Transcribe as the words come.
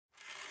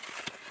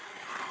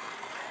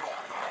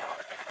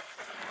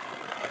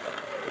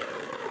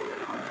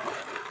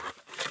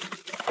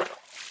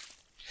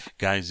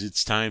Guys,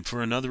 it's time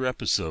for another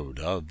episode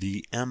of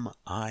the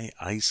MI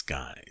Ice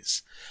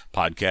Guys,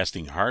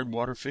 podcasting hard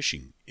water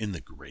fishing in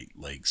the Great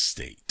Lakes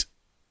state.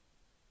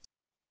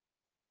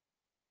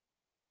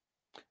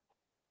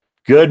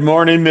 Good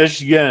morning,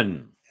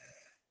 Michigan.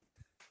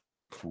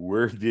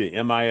 We're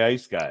the MI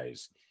Ice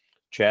Guys.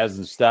 Chaz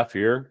and Steph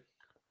here.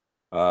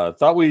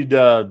 Thought we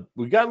got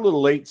a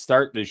little late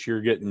start this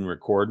year getting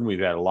recording. We've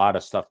had a lot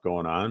of stuff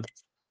going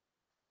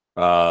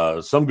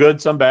on. Some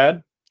good, some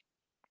bad.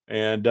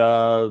 And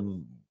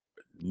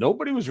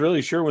nobody was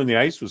really sure when the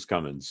ice was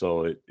coming.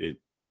 So it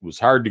was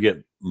hard to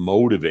get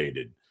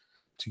motivated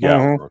to get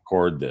out and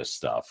record this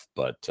stuff.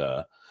 But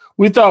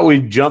we thought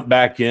we'd jump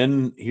back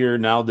in here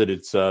now that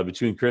it's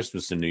between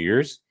Christmas and New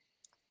Year's.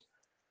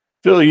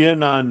 Fill you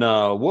in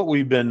on what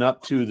we've been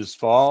up to this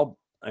fall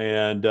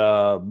and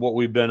what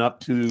we've been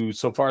up to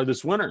so far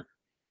this winter.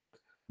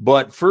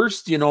 But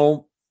first,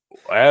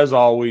 as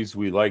always,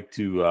 we like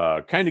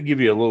to kind of give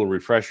you a little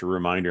refresher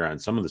reminder on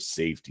some of the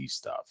safety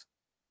stuff.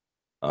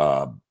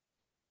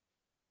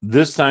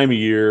 This time of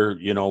year,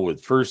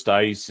 with first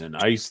ice and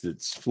ice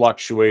that's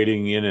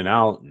fluctuating in and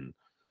out, and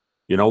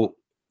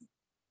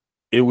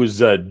it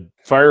was a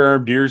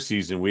firearm deer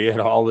season. We had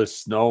all this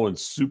snow and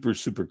super,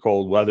 super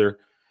cold weather,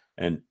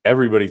 and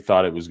everybody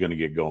thought it was going to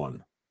get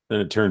going.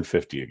 Then it turned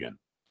 50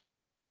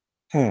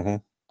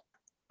 again.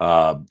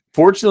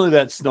 Fortunately,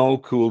 that snow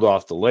cooled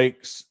off the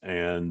lakes,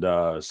 and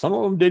some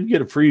of them did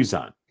get a freeze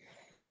on.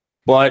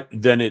 But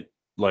then it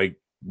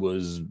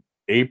was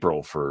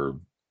April for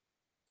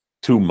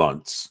 2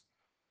 months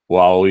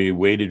while we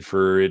waited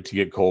for it to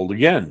get cold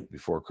again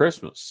before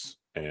Christmas.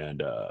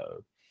 And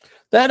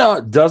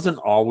that doesn't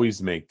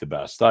always make the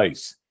best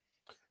ice.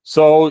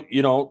 So,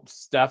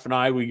 Steph and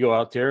I, we go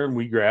out there and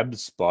we grab the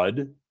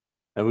spud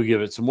and we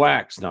give it some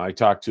wax. Now, I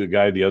talked to a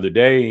guy the other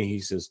day, and he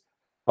says,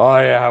 "Oh,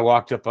 yeah, I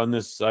walked up on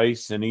this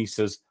ice," and he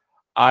says,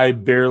 "I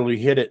barely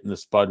hit it, and the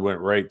spud went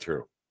right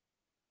through."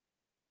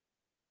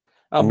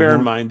 Now, bear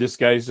in mind, this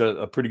guy's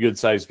a pretty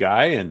good-sized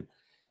guy, and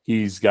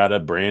he's got a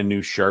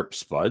brand-new sharp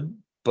spud,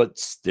 but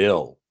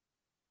still,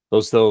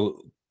 those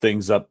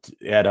things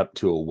add up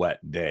to a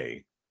wet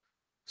day.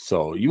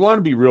 So you want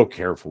to be real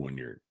careful when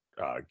you're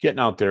getting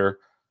out there,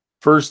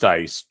 first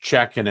ice,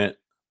 checking it,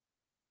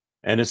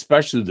 and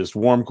especially this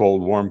warm,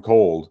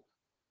 cold,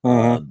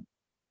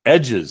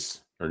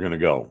 edges are going to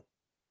go.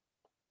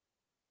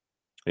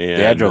 And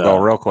the edge will go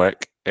real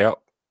quick. Yep.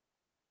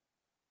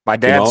 My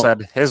dad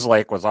said his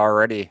lake was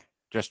already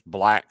just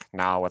black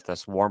now with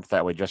this warmth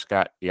that we just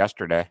got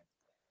yesterday.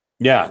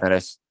 Yeah.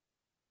 And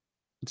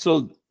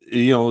so,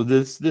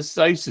 this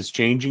ice is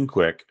changing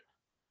quick.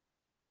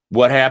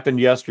 What happened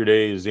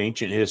yesterday is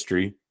ancient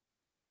history.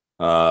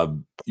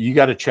 You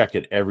got to check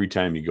it every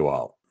time you go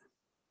out.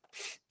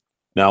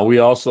 Now, we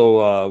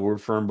also we're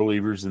firm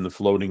believers in the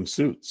floating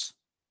suits.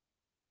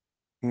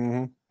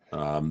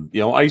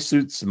 Ice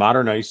suits,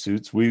 modern ice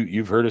suits,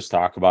 you've heard us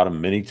talk about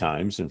them many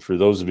times. And for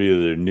those of you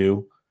that are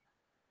new,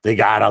 they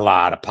got a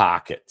lot of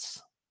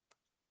pockets.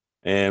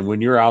 And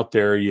when you're out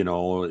there,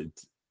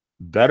 it's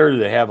better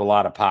to have a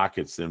lot of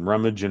pockets than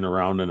rummaging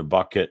around in a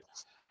bucket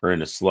or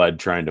in a sled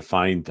trying to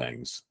find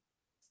things.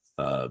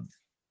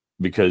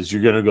 Because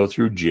you're going to go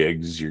through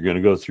jigs, you're going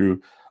to go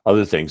through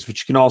other things, but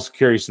you can also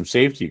carry some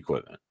safety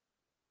equipment.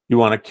 You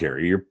want to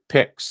carry your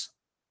picks.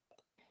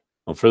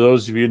 Well, for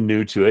those of you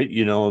new to it,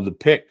 the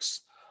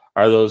picks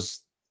are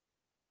those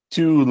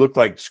two look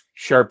like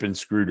sharpened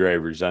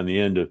screwdrivers on the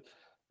end of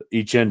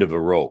each end of a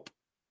rope.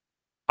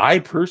 I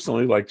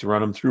personally like to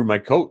run them through my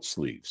coat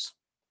sleeves.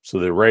 So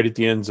they're right at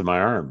the ends of my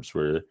arms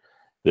where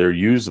they're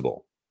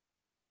usable.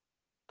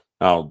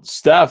 Now,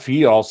 Steph,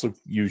 he also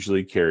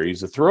usually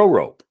carries a throw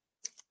rope.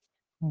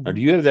 Now,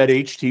 do you have that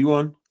HT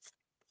one?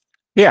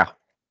 Yeah.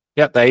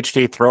 Yep, the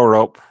HT throw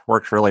rope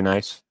works really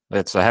nice.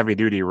 It's a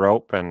heavy-duty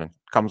rope, and it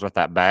comes with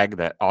that bag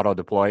that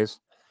auto-deploys.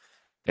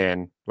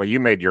 And, you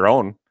made your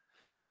own.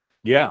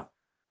 Yeah.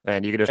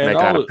 And you can just make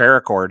it out of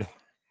paracord.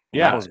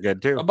 Yeah. That was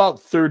good, too. About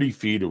 30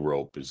 feet of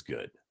rope is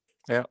good.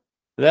 Yeah.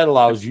 That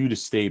allows you to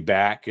stay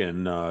back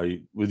and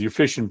with your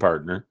fishing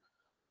partner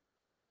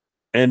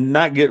and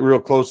not get real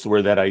close to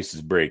where that ice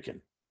is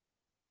breaking.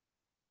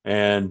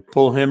 And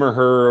pull him or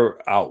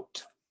her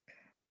out.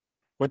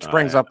 Which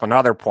brings up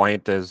another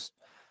point is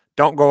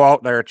don't go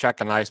out there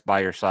checking ice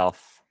by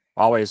yourself.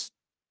 Always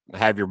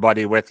have your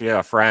buddy with you,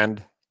 a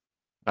friend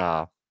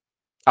out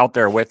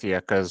there with you,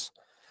 because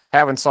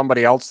having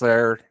somebody else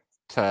there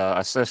to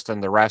assist in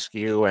the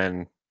rescue,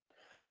 and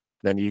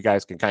then you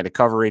guys can kind of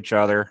cover each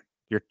other.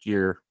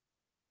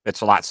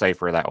 It's a lot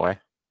safer that way.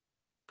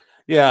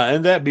 Yeah,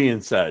 and that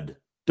being said,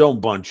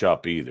 don't bunch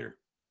up either.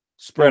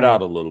 Spread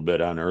out a little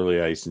bit on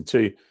early ice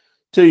until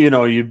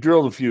you've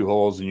drilled a few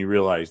holes and you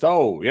realized,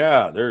 oh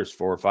yeah, there's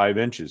 4 or 5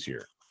 inches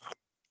here.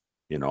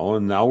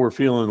 And now we're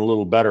feeling a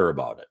little better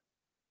about it.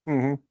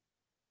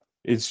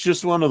 It's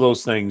just one of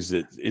those things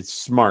that it's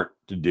smart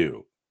to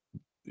do.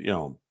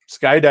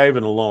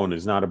 Skydiving alone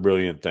is not a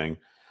brilliant thing.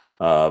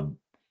 I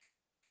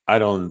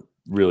don't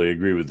really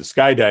agree with the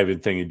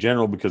skydiving thing in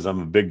general because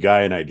I'm a big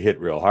guy and I'd hit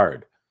real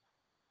hard.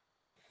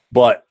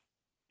 But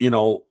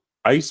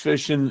ice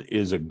fishing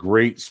is a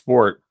great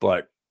sport,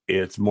 but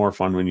it's more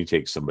fun when you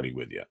take somebody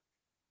with you.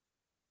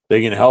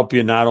 They can help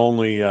you not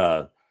only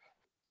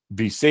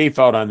be safe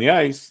out on the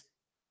ice,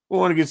 but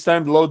when it gets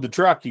time to load the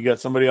truck, you got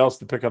somebody else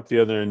to pick up the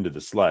other end of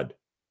the sled.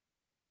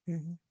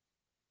 Mm-hmm.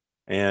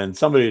 And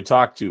somebody to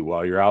talk to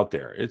while you're out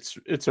there.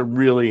 It's a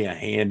really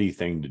handy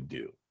thing to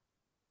do.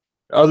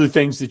 Other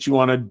things that you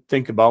want to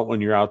think about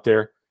when you're out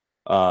there,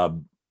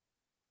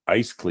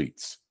 ice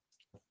cleats.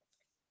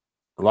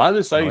 A lot of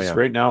this ice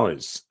right now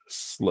is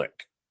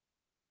slick.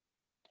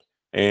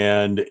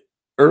 And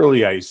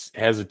early ice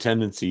has a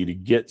tendency to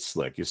get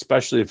slick,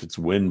 especially if it's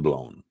wind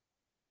blown.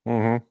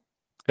 Mm-hmm.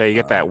 Yeah, you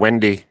get that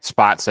windy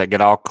spots that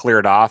get all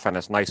cleared off and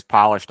it's nice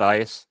polished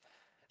ice.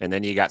 And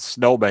then you got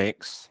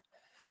snowbanks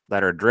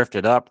that are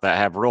drifted up that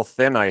have real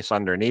thin ice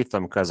underneath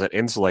them because it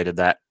insulated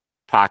that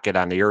pocket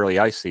on the early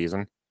ice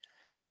season.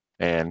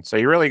 And so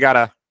you really got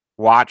to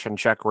watch and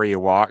check where you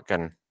walk.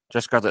 And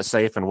just because it's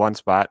safe in one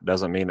spot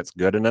doesn't mean it's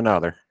good in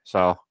another.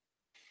 So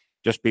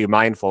just be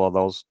mindful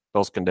of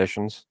those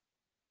conditions.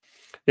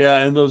 Yeah,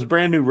 and those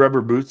brand new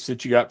rubber boots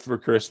that you got for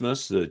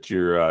Christmas that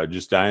you're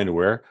just dying to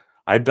wear,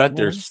 I bet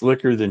they're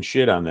slicker than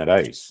shit on that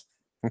ice.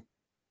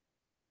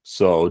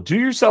 So do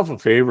yourself a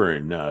favor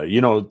and,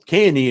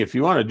 K&E, if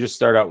you want to just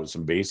start out with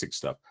some basic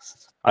stuff,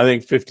 I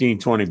think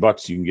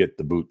 $15-20 you can get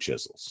the boot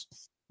chisels.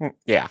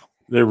 Yeah.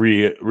 They're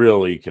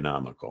real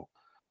economical.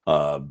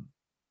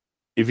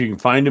 If you can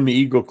find them,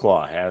 Eagle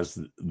Claw has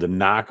the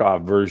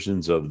knockoff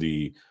versions of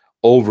the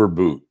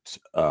overboot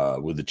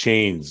with the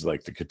chains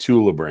like the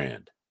Catula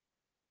brand.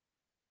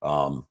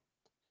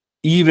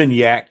 Even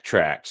Yak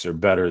Tracks are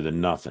better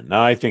than nothing.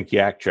 Now, I think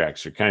Yak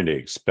Tracks are kind of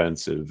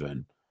expensive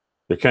and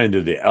they're kind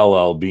of the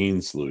LL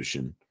Bean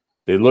solution.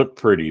 They look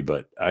pretty,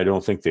 but I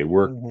don't think they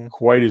work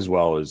quite as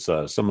well as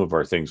some of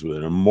our things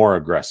with a more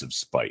aggressive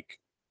spike.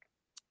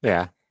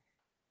 Yeah.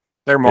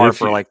 They're more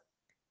for like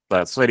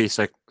the city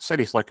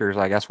slickers,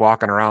 I guess,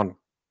 walking around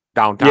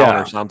downtown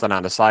or something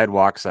on the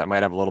sidewalks that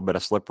might have a little bit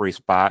of slippery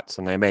spots,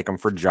 and they make them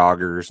for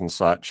joggers and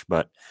such.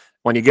 But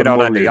when you get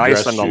out on the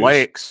ice and the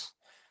lakes,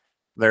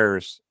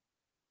 there's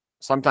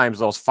sometimes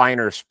those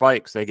finer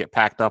spikes, they get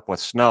packed up with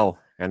snow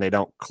and they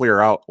don't clear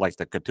out like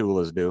the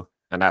Catulas do.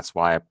 And that's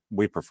why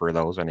we prefer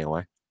those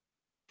anyway.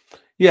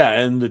 Yeah.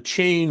 And the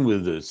chain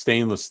with the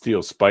stainless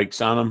steel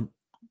spikes on them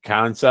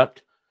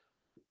concept,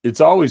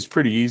 it's always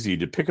pretty easy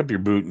to pick up your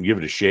boot and give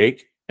it a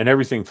shake and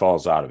everything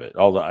falls out of it,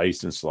 all the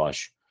ice and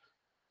slush.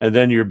 And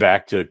then you're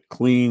back to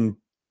clean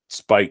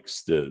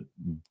spikes to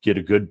get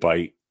a good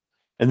bite.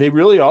 And they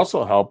really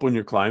also help when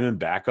you're climbing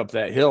back up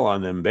that hill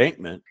on the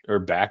embankment or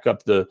back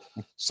up the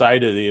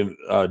side of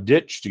the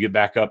ditch to get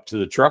back up to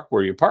the truck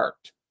where you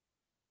parked.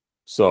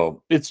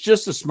 So it's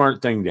just a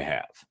smart thing to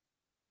have.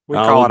 We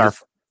call it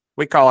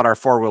our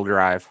 4-wheel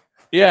drive.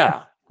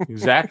 Yeah,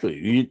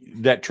 exactly.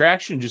 That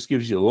traction just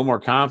gives you a little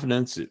more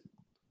confidence.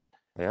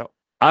 Yep.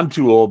 I'm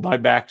too old. My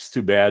back's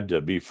too bad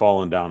to be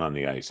falling down on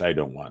the ice. I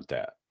don't want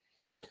that.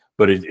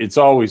 But it's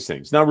always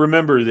things. Now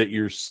remember that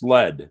your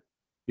sled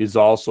is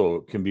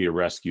also can be a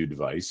rescue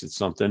device. It's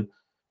something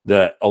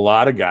that a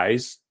lot of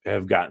guys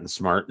have gotten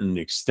smart and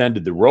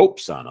extended the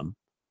ropes on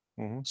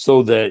them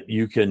so that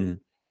you can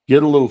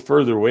get a little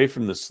further away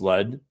from the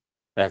sled.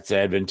 That's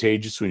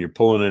advantageous when you're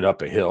pulling it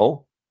up a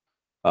hill.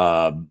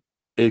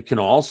 It can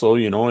also,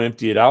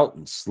 empty it out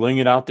and sling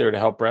it out there to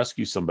help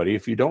rescue somebody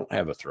if you don't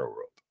have a throw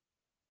rope.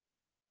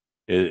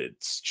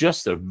 It's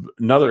just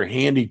another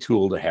handy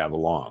tool to have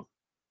along.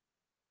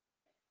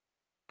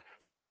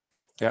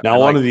 Yep, now,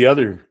 one of the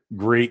other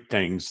great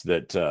things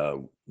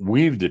that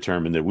we've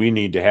determined that we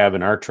need to have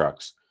in our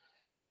trucks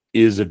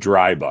is a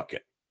dry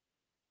bucket.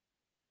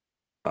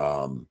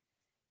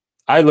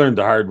 I learned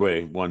the hard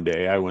way one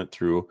day. I went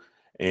through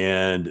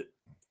and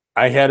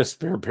I had a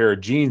spare pair of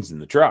jeans in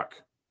the truck.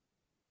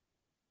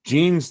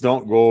 Jeans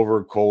don't go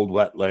over cold,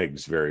 wet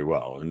legs very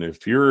well. And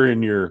if you're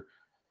in your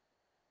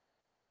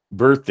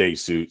birthday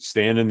suit,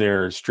 standing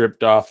there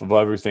stripped off of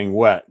everything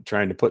wet,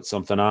 trying to put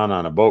something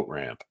on a boat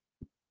ramp,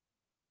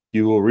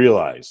 you will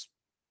realize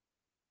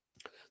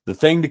the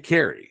thing to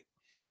carry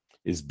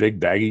is big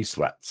baggy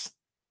sweats.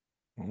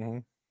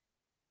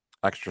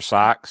 Extra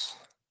socks,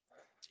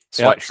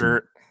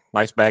 sweatshirt,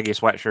 nice baggy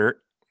sweatshirt.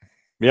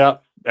 Yeah,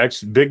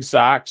 big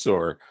socks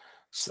or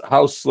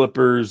house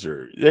slippers,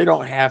 or they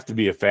don't have to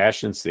be a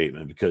fashion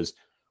statement because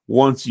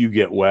once you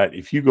get wet,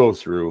 if you go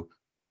through,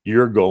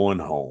 you're going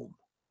home.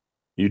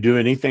 You do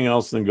anything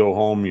else than go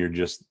home, you're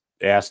just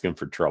asking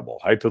for trouble.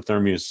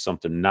 Hypothermia is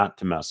something not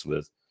to mess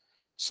with.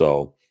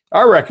 So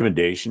our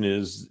recommendation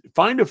is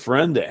find a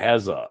friend that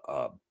has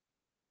a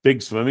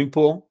big swimming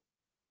pool.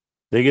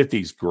 They get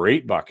these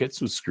great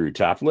buckets with screw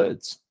top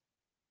lids.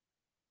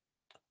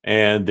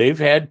 And they've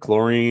had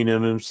chlorine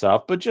in them and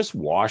stuff, but just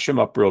wash them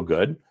up real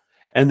good.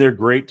 And they're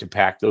great to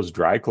pack those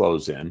dry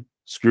clothes in,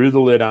 screw the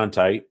lid on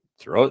tight,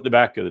 throw it in the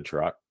back of the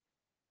truck,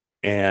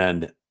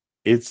 and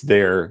it's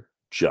there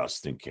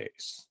just in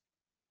case.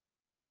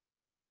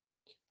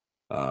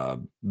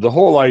 The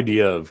whole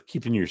idea of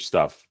keeping your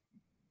stuff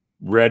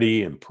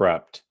ready and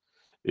prepped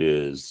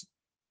is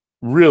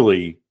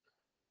really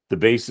the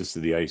basis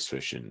of the ice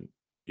fishing.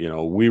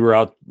 We were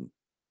out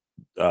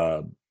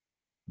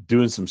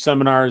doing some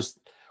seminars.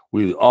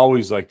 We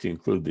always like to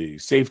include the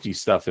safety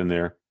stuff in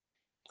there,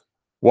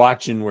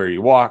 watching where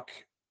you walk,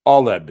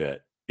 all that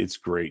bit. It's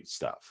great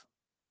stuff.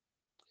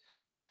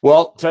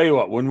 Well, tell you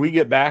what, when we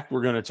get back,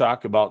 we're going to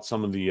talk about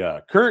some of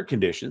the current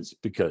conditions,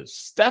 because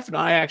Steph and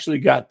I actually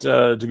got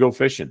to go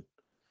fishing.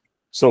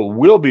 So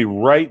we'll be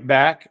right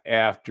back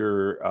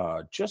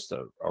after just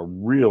a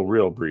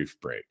real brief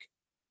break.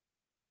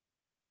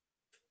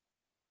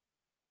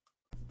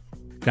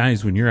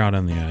 Guys, when you're out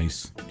on the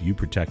ice, do you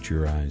protect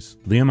your eyes?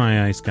 The MI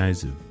Ice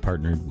Guys have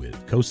partnered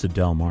with Costa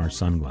Del Mar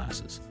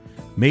sunglasses.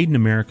 Made in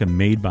America,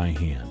 made by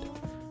hand.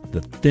 The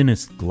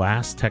thinnest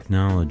glass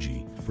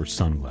technology for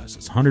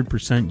sunglasses. 100%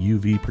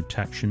 UV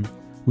protection.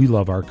 We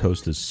love our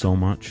Costas so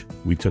much,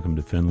 we took them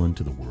to Finland,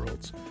 to the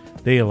Worlds.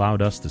 They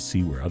allowed us to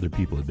see where other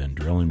people had been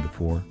drilling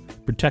before,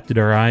 protected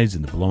our eyes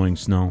in the blowing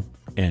snow,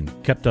 and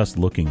kept us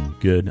looking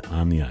good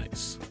on the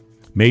ice.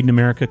 Made in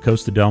America,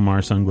 Costa Del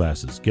Mar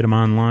sunglasses. Get them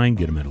online,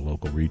 get them at a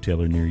local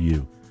retailer near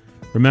you.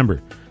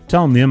 Remember,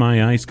 tell them the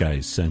MI Ice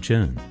Guys sent you,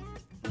 and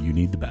you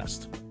need the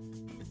best.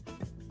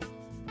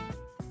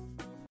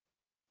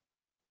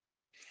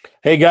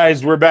 Hey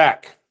guys, we're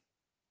back.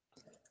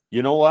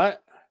 You know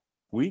what?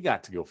 We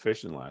got to go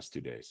fishing the last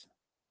 2 days.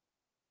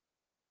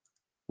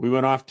 We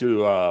went off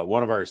to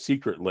one of our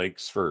secret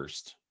lakes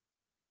first.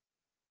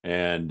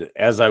 And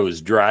as I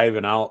was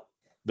driving out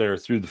there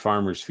through the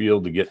farmer's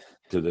field to get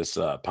to this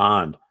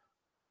pond,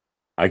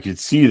 I could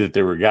see that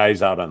there were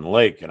guys out on the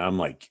lake. And I'm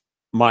like,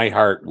 my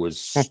heart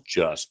was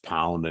just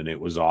pounding. It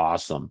was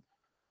awesome.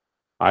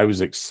 I was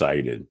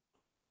excited.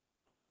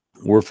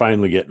 We're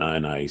finally getting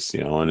on ice,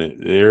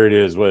 and there it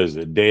is. What is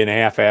it? A day and a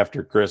half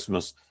after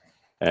Christmas.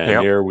 And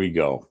There we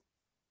go.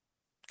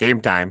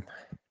 Game time.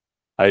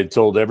 I had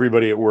told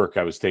everybody at work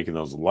I was taking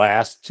those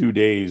last 2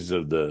 days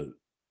of the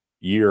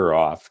year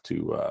off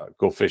to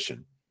go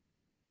fishing.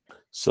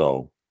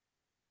 So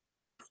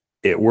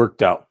it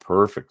worked out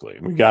perfectly.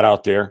 We got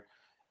out there,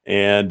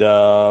 and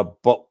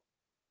but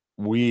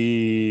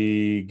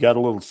we got a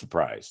little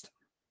surprised.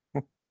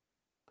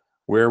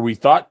 Where we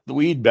thought the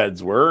weed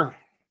beds were,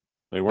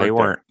 they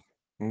weren't.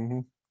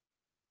 Mm-hmm.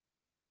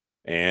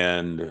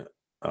 And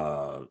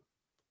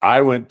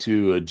I went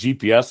to a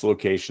GPS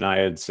location I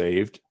had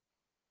saved,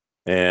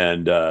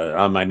 and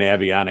on my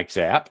Navionics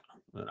app,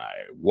 and I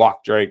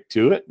walked right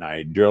to it, and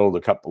I drilled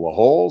a couple of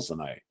holes,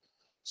 and I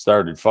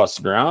started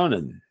fussing around,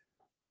 and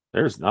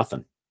there's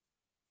nothing.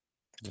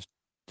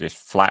 Just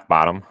flat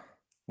bottom,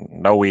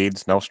 no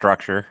weeds, no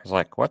structure. It's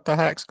like, what the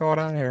heck's going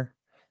on here?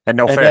 And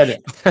no fish.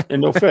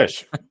 And no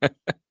fish.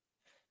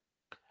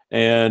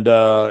 And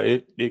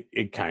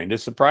it kind of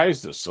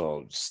surprised us.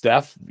 So,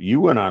 Steph, you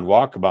went on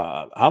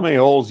walkabout. How many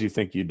holes do you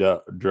think you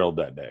drilled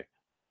that day?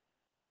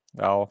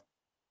 Oh,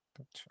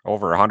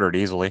 over 100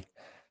 easily.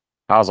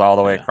 I was all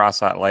the way across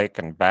that lake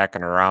and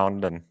backing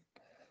around and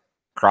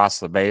across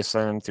the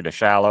basin to the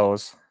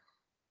shallows.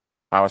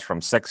 I was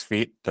from 6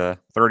 feet to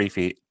 30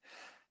 feet,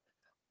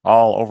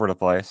 all over the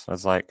place.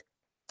 It's like,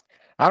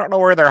 I don't know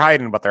where they're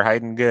hiding, but they're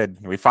hiding good.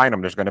 We find them.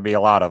 There's going to be a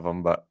lot of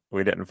them, but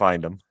we didn't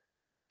find them.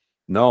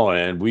 No,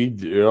 and we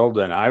drilled,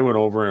 and I went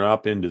over and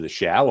up into the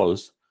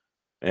shallows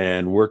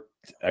and worked.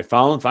 I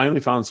finally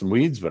found some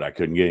weeds, but I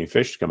couldn't get any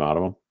fish to come out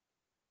of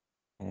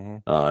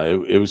them.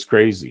 Mm-hmm. It was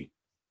crazy.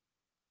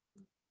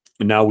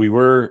 Now, we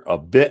were a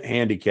bit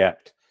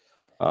handicapped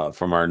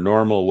from our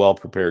normal,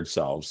 well-prepared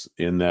selves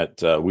in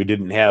that we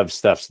didn't have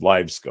Steph's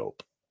live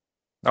scope.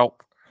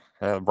 Nope.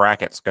 The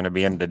bracket's going to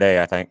be in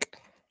today, I think.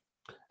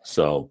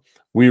 So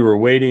we were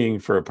waiting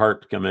for a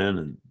part to come in,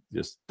 and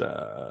just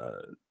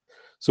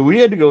so we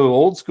had to go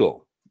old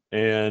school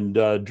and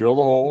drill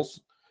the holes.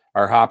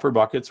 Our hopper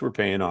buckets were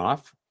paying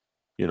off.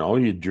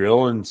 You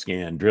drill and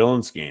scan, drill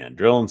and scan,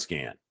 drill and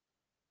scan.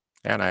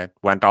 And I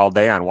went all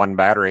day on one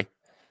battery.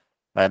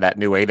 I had that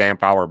new 8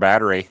 amp hour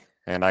battery,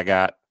 and I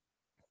got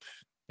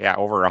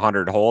over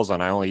 100 holes,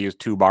 and I only used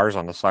 2 bars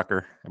on the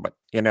sucker. But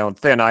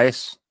thin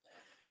ice,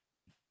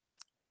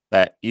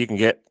 that you can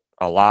get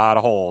a lot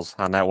of holes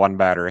on that one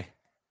battery.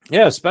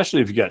 Yeah,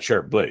 especially if you got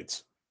sharp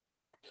blades.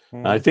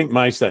 I think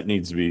my set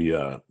needs to be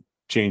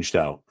changed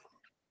out.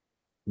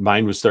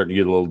 Mine was starting to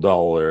get a little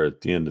dull there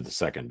at the end of the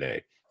second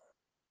day.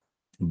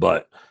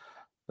 But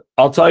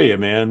I'll tell you,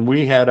 man,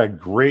 we had a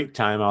great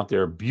time out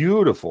there.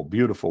 Beautiful,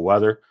 beautiful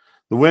weather.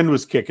 The wind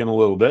was kicking a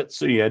little bit,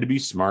 so you had to be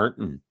smart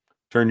and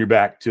turn your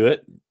back to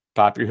it,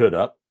 pop your hood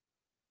up.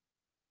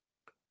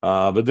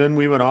 But then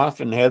we went off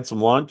and had some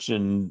lunch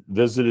and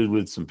visited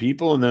with some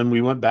people, and then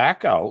we went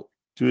back out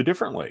to a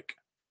different lake.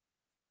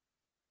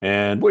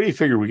 And what do you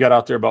figure? We got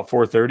out there about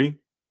 4:30?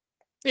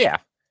 Yeah,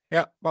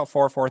 about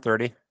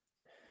 4:30.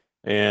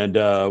 And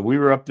we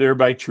were up there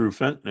by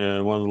Trufant,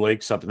 and one of the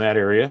lakes up in that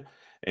area,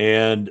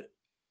 and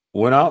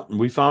went out, and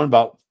we found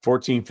about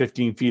 14,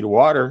 15 feet of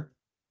water,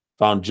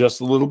 found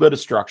just a little bit of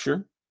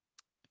structure.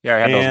 Yeah, I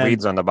had those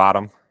weeds on the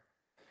bottom.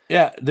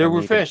 Yeah, there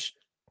were fish.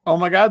 Oh,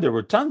 my God, there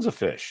were tons of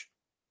fish.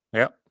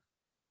 Yep.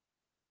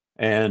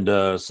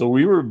 And so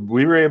we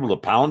were able to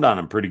pound on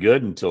them pretty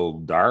good until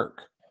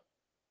dark.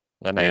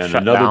 Then they And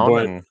shut another down,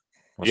 boy, and it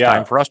was yeah,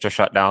 time for us to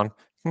shut down.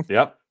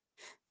 yep.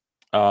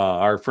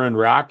 Our friend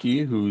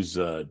Rocky, who's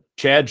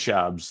Chad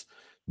Schaub's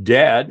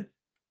dad,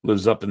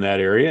 lives up in that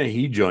area.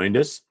 He joined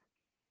us.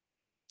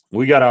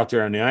 We got out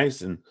there on the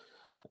ice and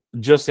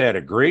just had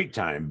a great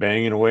time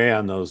banging away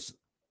on those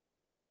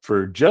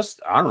for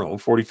just, I don't know,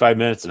 45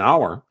 minutes, an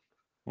hour.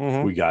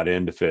 Mm-hmm. We got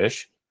into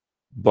fish,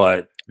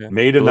 but Yeah.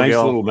 made a nice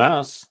Bluegill. little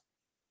mess.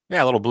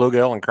 Yeah, a little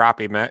bluegill and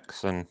crappie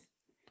mix, and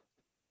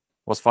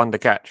was fun to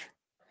catch.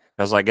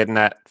 It was like getting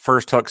that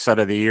first hook set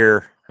of the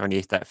year when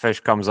that fish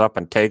comes up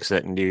and takes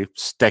it and you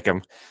stick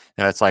him.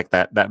 And it's like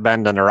that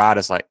bend in the rod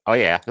is like, oh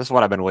yeah, this is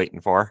what I've been waiting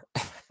for.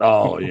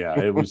 Oh yeah,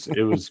 it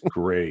was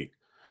great.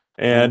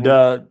 And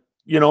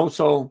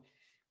so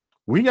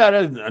we got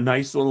a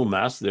nice little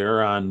mess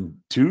there on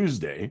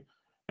Tuesday.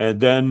 And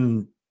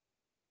then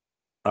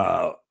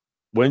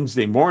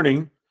Wednesday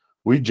morning,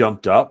 we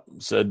jumped up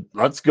and said,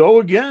 let's go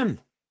again.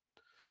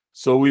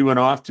 So we went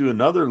off to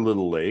another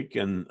little lake,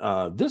 and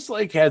this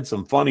lake had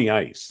some funny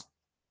ice.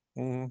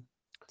 Mm-hmm.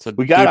 It's a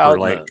We got deeper out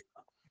lake.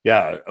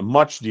 a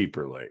much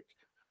deeper lake.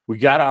 We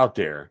got out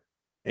there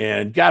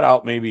and got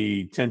out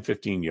maybe 10,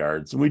 15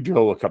 yards, and we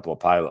drilled a couple of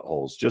pilot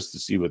holes just to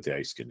see what the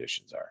ice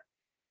conditions are.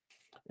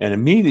 And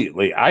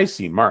immediately I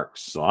see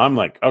marks. So I'm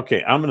like,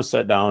 okay, I'm going to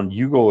sit down.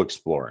 You go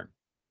exploring.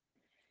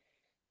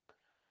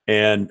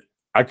 And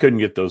I couldn't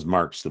get those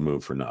marks to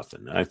move for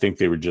nothing. I think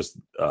they were just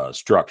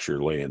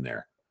structure laying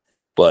there,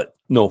 but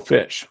no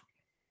fish.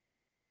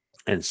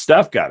 And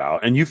Steph got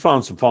out, and you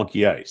found some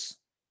funky ice.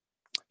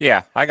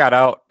 Yeah, I got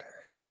out,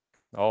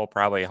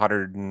 probably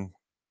 100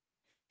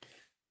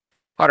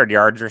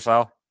 yards or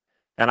so.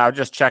 And I was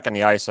just checking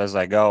the ice as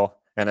I go,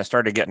 and I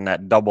started getting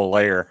that double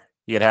layer.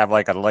 You'd have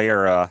like a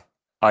layer of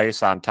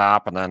ice on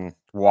top and then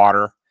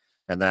water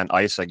and then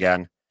ice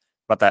again.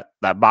 But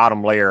that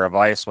bottom layer of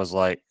ice was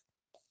like,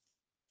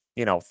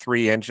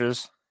 3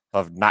 inches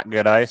of not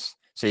good ice.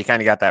 So you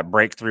kind of got that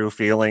breakthrough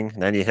feeling.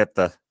 And then you hit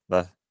the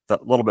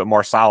little bit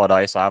more solid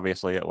ice.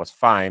 Obviously it was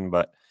fine,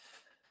 but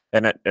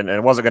and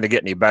it wasn't going to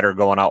get any better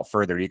going out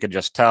further. You could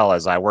just tell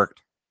as I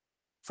worked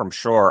from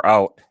shore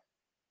out,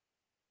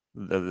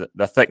 the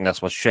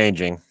thickness was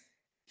changing.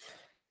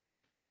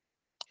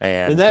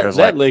 And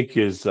that lake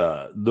is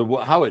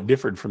how it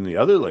differed from the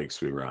other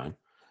lakes we were on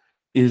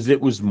is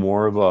it was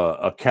more of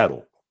a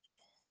kettle.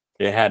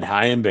 It had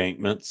high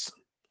embankments,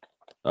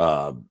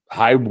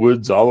 high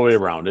woods all the way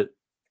around it.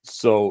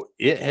 So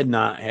it had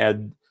not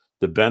had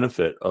the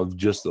benefit of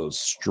just those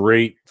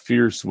straight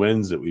fierce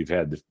winds that we've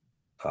had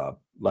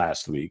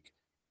last week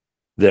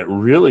that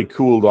really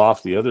cooled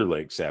off the other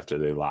lakes after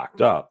they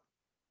locked up.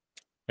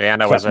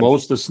 And kept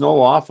most of the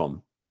snow off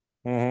them.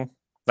 Mm-hmm.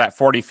 That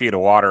 40 feet of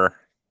water,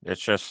 it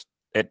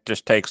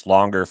just takes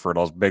longer for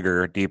those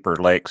bigger, deeper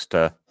lakes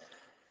to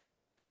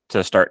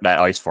start that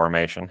ice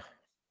formation.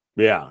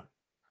 Yeah.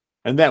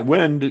 And that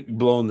wind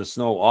blowing the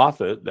snow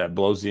off it, that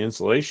blows the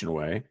insulation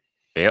away.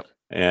 Yep.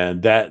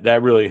 And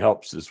that really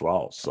helps as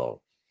well.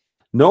 So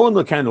knowing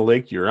the kind of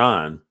lake you're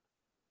on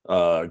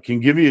can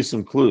give you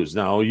some clues.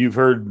 Now,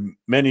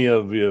 many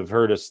of you have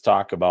heard us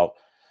talk about,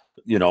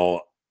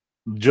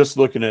 just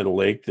looking at a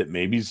lake that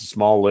maybe is a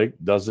small lake,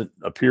 doesn't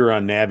appear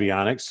on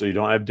Navionics, so you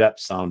don't have depth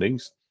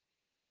soundings.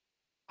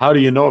 How do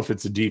you know if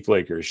it's a deep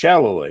lake or a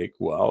shallow lake?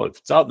 Well, if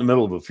it's out in the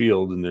middle of a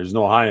field and there's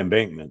no high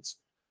embankments,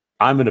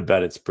 I'm going to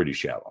bet it's pretty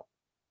shallow.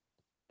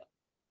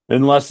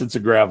 Unless it's a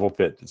gravel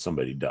pit that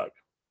somebody dug.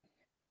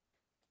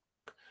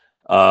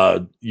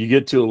 You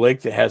get to a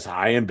lake that has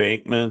high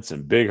embankments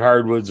and big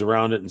hardwoods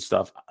around it and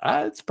stuff,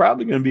 it's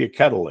probably going to be a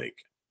kettle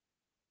lake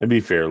and be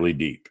fairly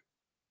deep.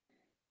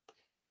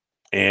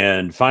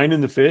 And finding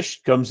the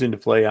fish comes into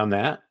play on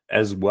that,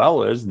 as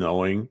well as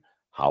knowing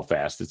how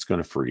fast it's going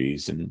to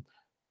freeze. And,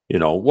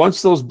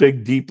 once those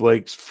big deep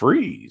lakes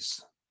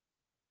freeze,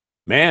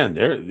 man,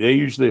 they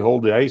usually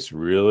hold the ice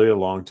really a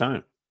long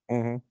time.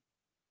 Mm-hmm.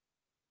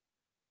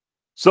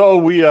 So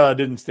we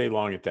didn't stay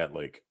long at that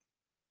lake.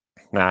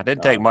 No, it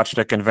didn't take much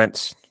to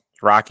convince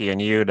Rocky and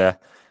you to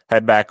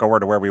head back over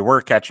to where we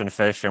were catching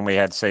fish and we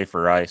had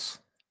safer ice.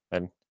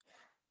 And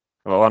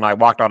when I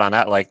walked out on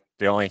that lake,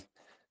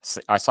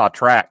 I saw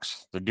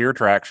tracks, the deer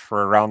tracks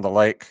for around the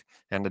lake,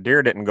 and the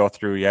deer didn't go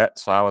through yet.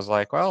 So I was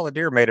like, well, the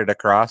deer made it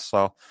across.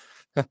 So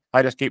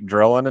I just keep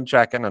drilling and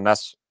checking. And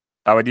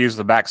I would use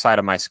the backside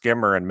of my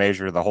skimmer and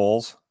measure the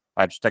holes.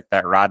 I'd stick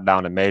that rod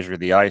down and measure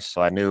the ice.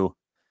 So I knew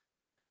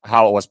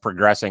how it was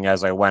progressing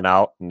as I went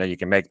out. And then you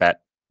can make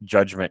that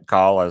judgment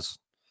call as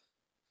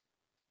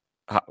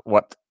on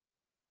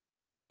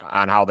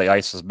how the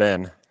ice has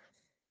been.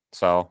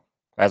 So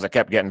as it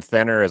kept getting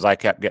thinner, as I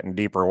kept getting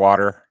deeper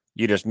water,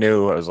 you just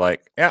knew it was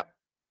like, yeah.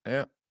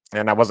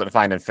 And I wasn't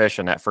finding fish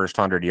in that first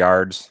 100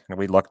 yards. And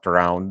we looked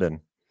around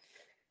and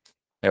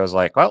it was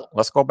like, well,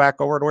 let's go back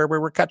over to where we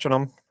were catching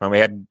them. And we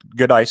had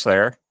good ice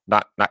there,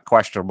 not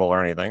questionable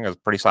or anything. It was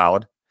pretty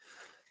solid.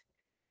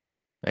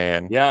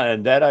 And yeah,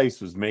 and that ice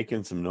was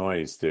making some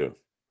noise too.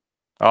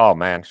 Oh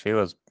man, she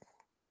was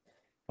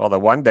Well, the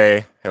one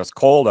day it was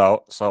cold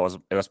out, so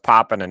it was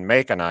popping and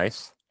making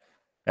ice.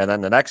 And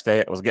then the next day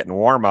it was getting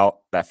warm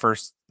out.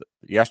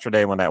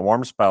 Yesterday when that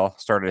warm spell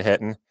started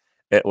hitting,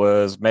 it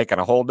was making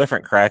a whole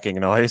different cracking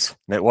noise.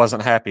 It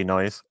wasn't happy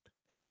noise.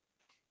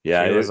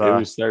 Yeah, it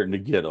was starting to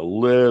get a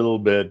little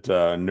bit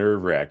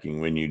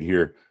nerve-wracking when you'd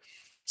hear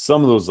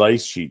some of those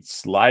ice sheets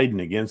sliding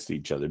against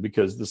each other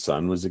because the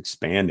sun was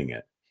expanding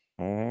it.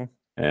 Mm-hmm.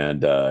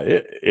 And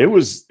it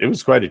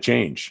was quite a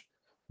change.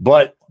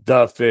 But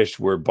the fish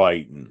were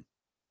biting.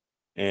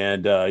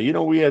 And,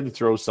 we had to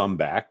throw some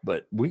back,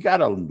 but we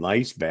got a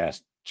nice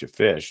batch of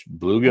fish,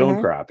 bluegill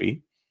and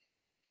crappie.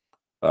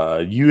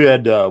 You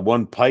had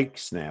one pike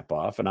snap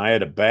off, and I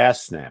had a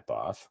bass snap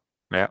off.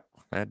 Yeah,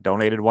 I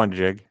donated one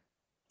jig.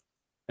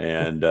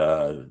 And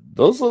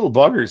those little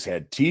buggers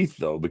had teeth,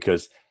 though,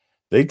 because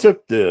they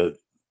took the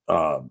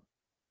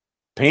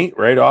paint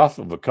right off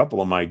of a couple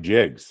of my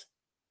jigs.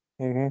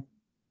 Mm-hmm.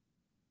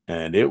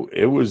 And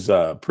it was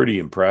pretty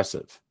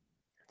impressive.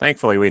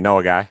 Thankfully, we know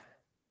a guy.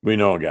 We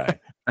know a guy.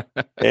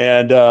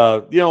 And,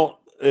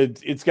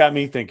 it's got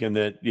me thinking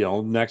that,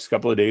 next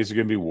couple of days are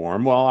going to be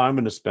warm. Well, I'm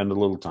going to spend a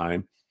little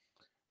time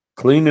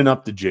cleaning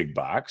up the jig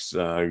box.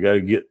 I'll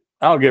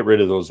get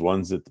rid of those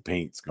ones that the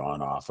paint's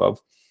gone off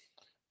of.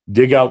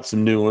 Dig out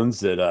some new ones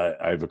that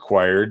I've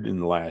acquired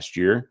in the last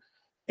year.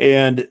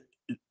 And,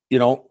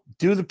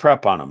 do the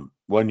prep on them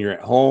when you're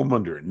at home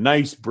under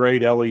nice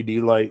bright LED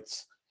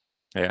lights.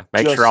 Yeah,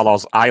 make sure all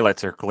those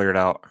eyelets are cleared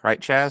out. Right,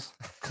 Chaz?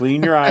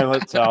 Clean your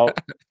eyelets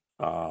out.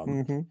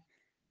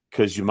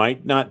 Because you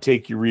might not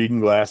take your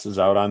reading glasses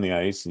out on the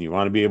ice, and you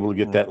want to be able to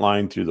get that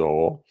line through the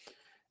hole.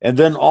 And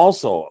then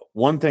also,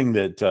 one thing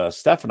that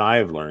Steph and I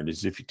have learned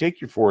is if you take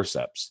your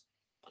forceps,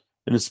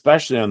 and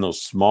especially on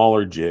those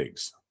smaller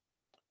jigs,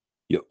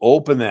 you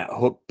open that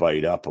hook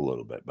bite up a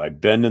little bit by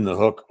bending the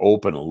hook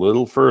open a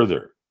little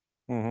further.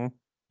 Mm-hmm.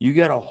 You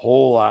get a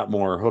whole lot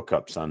more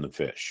hookups on the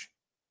fish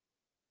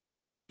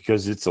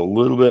because it's a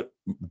little bit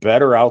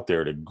better out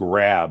there to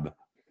grab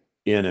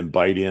in and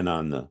bite in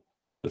on the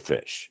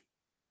fish.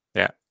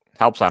 Yeah,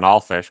 helps on all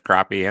fish,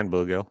 crappie and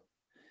bluegill.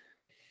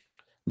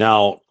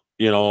 Now,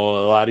 a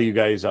lot of you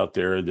guys out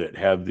there that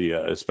have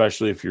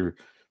especially if you're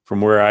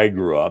from where I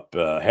grew up,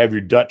 have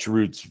your Dutch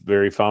roots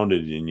very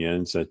founded in you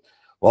and said,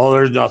 well,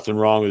 there's nothing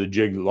wrong with a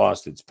jig that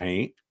lost its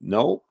paint.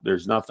 No,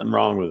 there's nothing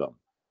wrong with them.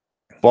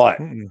 But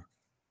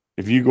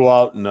if you go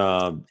out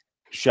and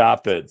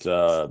shop at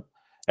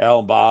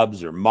Al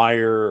Bob's or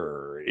Meyer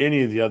or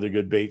any of the other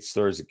good bait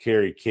stores that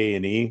carry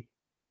K&E,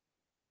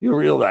 you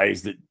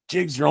realize that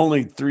jigs are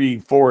only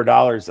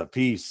 $3-4 a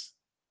piece.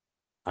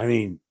 I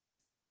mean,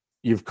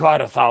 you've caught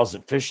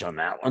 1,000 fish on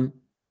that one.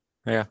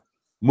 Yeah.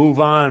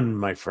 Move on,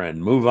 my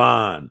friend. Move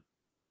on.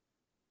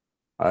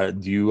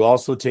 Do you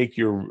also take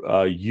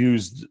your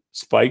used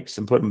spikes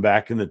and put them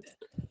back in the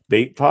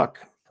bait puck?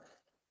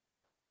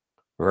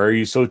 Or are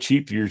you so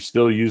cheap you're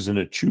still using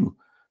a chew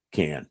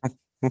can?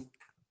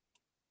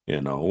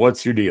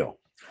 What's your deal?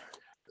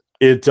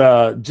 It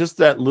just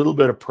that little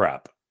bit of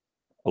prep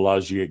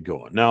allows you to get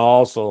going. Now,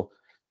 also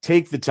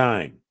take the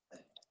time.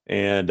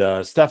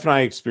 And Steph and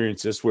I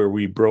experienced this where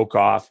we broke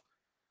off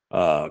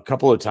a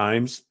couple of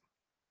times.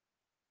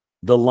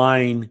 The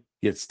line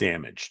gets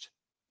damaged.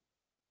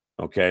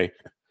 Okay.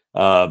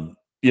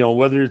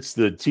 Whether it's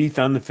the teeth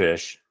on the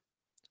fish,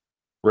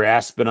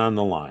 rasping on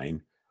the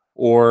line,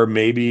 or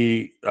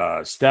maybe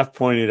Steph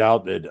pointed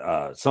out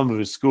that some of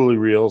his schoolie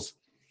reels,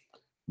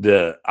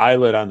 the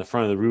eyelet on the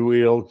front of the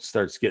reel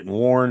starts getting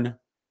worn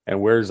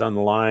and wears on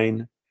the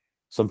line.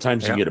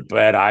 Sometimes you get a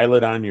bad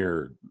eyelet on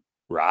your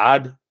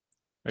rod,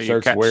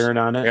 starts wearing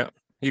on it. Yeah.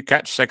 You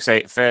catch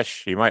 6-8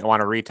 fish, you might want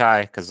to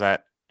retie because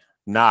that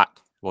knot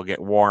will get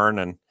worn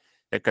and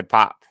it could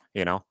pop.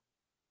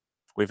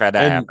 We've had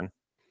that happen.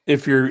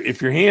 If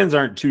your hands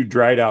aren't too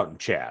dried out and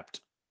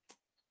chapped,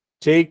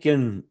 take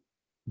and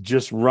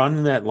just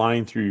run that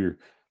line through your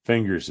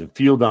fingers and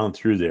feel down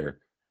through there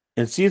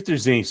and see if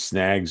there's any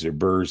snags or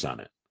burrs on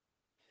it.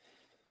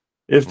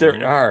 If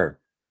there are,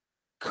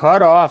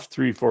 cut off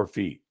 3-4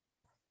 feet.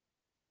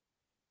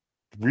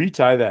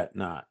 Retie that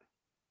knot.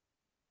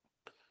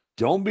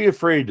 Don't be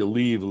afraid to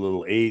leave a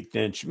little 1/8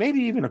 inch,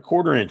 maybe even a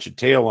 1/4 inch of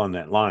tail on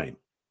that line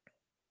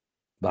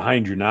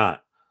behind your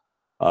knot.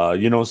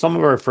 Some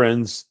of our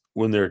friends,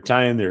 when they're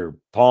tying their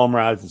palm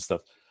rods and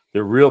stuff,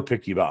 they're real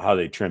picky about how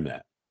they trim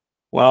that.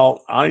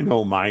 Well, I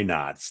know my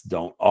knots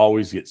don't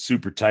always get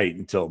super tight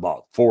until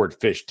about 4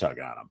 fish tug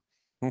on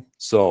them.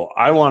 So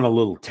I want a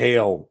little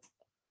tail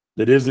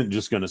that isn't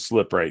just going to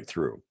slip right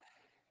through.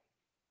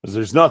 Because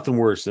there's nothing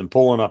worse than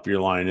pulling up your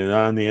line and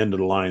on the end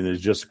of the line,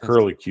 there's just a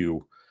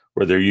curlicue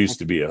where there used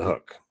to be a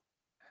hook.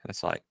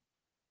 It's like,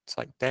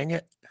 dang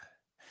it.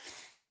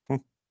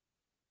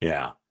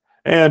 Yeah.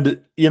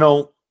 And,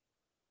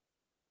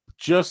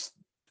 just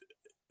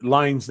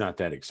line's not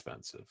that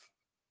expensive.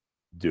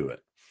 Do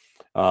it.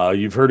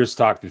 You've heard us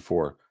talk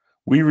before.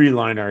 We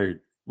reline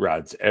our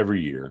rods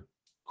every year.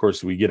 Of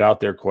course, we get out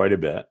there quite a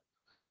bit.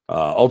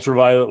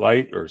 Ultraviolet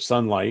light or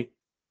sunlight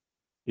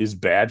is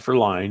bad for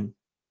line.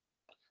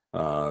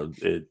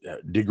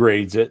 It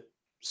degrades it.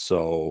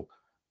 So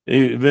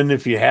even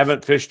if you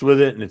haven't fished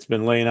with it and it's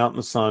been laying out in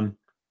the sun,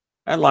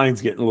 that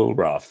line's getting a little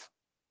rough.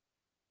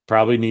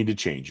 Probably need to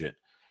change it.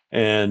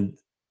 And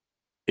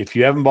if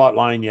you haven't bought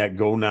line yet,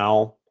 go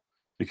now,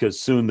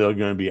 because soon they're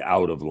going to be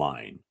out of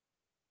line.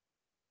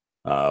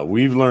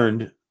 We've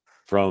learned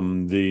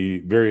from the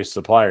various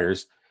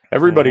suppliers,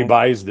 everybody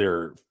buys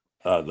their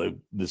the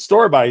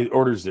store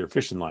orders their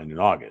fishing line in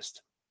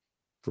August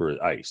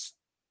for ice,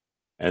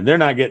 and they're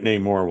not getting any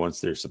more once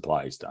their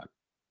supply's done.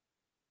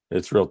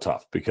 It's real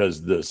tough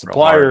because the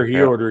supplier he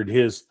ordered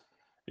his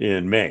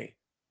in May.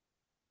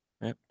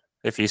 Yep.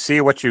 If you see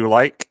what you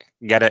like,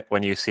 get it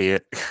when you see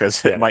it,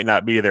 because it might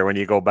not be there when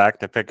you go back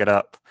to pick it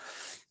up.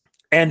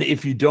 And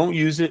if you don't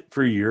use it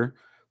for a year,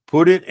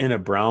 put it in a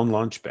brown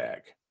lunch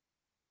bag,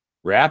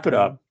 wrap it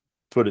up,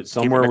 put it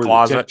somewhere where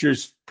the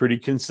temperature's pretty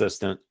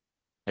consistent.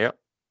 Yep.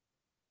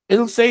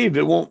 It'll save.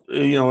 It won't,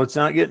 it's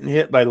not getting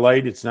hit by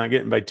light. It's not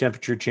getting by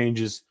temperature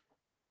changes.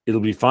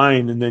 It'll be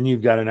fine. And then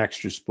you've got an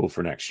extra spool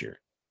for next year.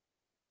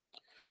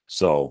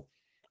 So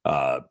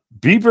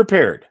be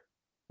prepared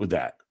with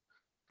that.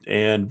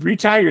 And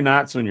retie your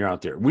knots when you're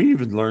out there. We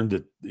even learned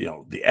that,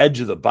 the edge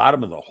of the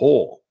bottom of the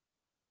hole,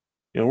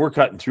 we're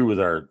cutting through with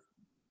our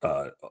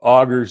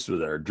augers,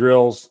 with our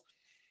drills,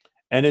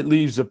 and it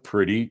leaves a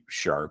pretty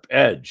sharp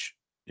edge.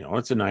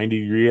 It's a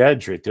 90-degree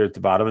edge right there at the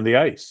bottom of the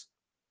ice.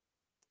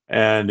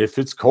 And if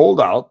it's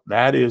cold out,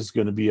 that is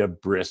going to be a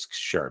brisk,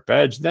 sharp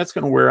edge. That's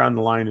going to wear on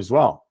the line as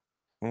well.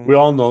 We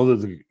all know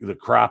that the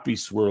crappie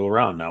swirl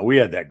around. Now, we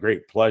had that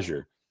great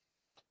pleasure.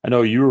 I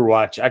know you were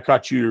watching. I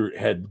caught your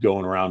head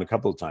going around a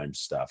couple of times,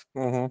 Steph.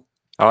 Oh,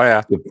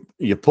 yeah.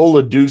 You pull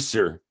a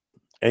deucer,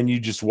 and you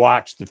just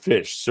watch the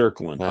fish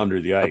circling under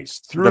the ice.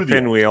 Through the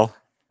pinwheel.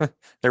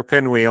 They're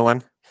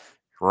pinwheeling,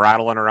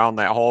 rattling around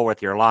that hole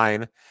with your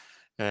line.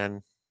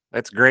 And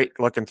it's great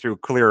looking through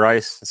clear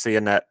ice and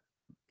seeing that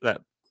a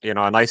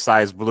nice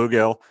sized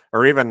bluegill,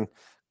 or even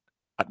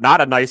not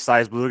a nice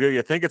sized bluegill.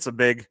 You think it's a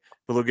big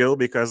bluegill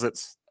because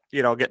it's,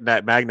 getting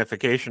that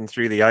magnification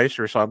through the ice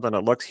or something.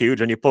 It looks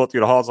huge, and you pull it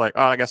through the hole. It's like,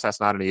 oh, I guess that's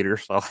not an eater.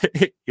 So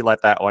you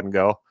let that one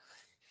go.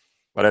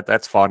 But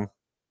that's fun.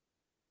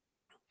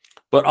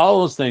 But all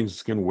those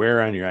things can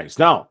wear on your ice.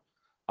 Now,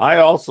 I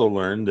also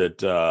learned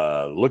that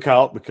look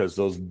out, because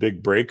those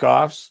big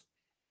breakoffs,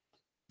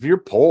 if your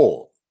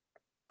pole,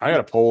 I got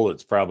a pole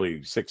that's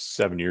probably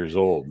 6-7 years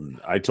old, and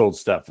I told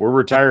Steph, we're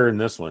retiring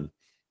this one.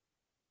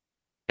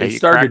 Yeah, it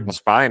started the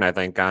spine, I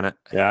think, on it.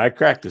 Yeah, I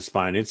cracked the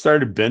spine. It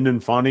started bending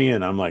funny,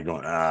 and I'm like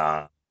going,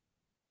 time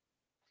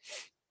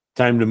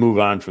to move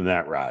on from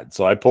that rod.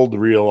 So I pulled the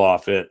reel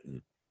off it.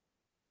 And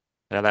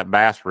yeah, that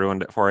bass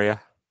ruined it for you.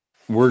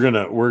 We're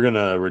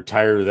gonna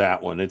retire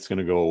that one. It's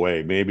gonna go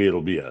away. Maybe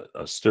it'll be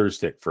a stir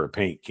stick for a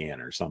paint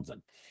can or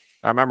something.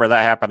 I remember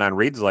that happened on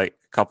Reed's Lake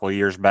a couple of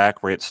years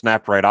back, where it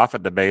snapped right off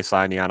at the base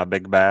on you on a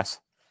big bass.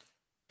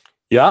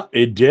 Yeah,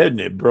 it did, and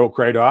it broke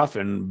right off.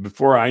 And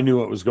before I knew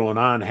what was going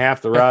on,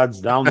 half the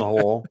rod's down the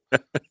hole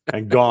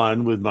and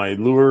gone with my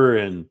lure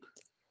and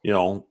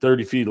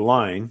 30 feet of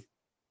line.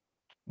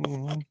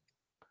 And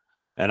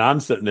I'm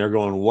sitting there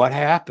going, "What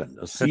happened?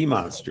 A sea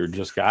monster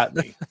just got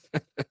me."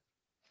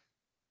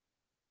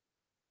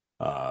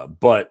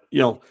 But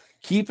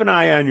keep an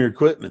eye on your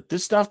equipment.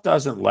 This stuff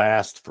doesn't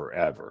last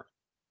forever.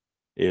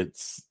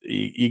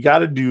 You got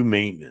to do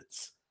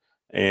maintenance,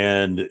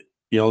 and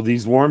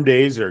these warm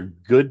days are a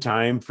good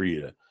time for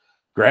you to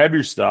grab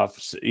your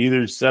stuff,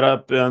 either set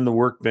up on the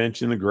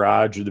workbench in the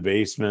garage or the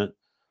basement,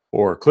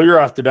 or clear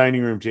off the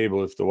dining room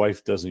table if the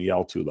wife doesn't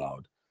yell too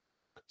loud.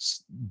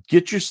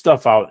 Get your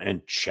stuff out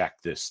and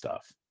check this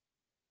stuff.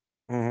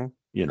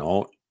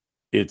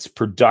 It's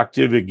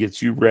productive. It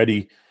gets you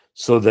ready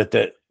so that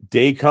that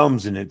day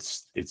comes and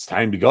it's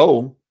time to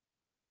go.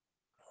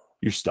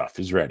 Your stuff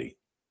is ready.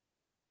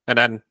 And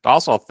then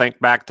also think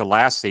back to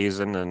last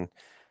season, and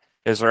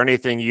is there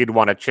anything you'd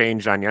want to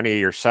change on any of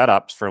your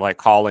setups for like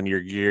hauling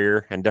your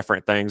gear and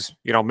different things?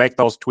 Make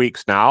those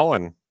tweaks now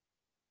and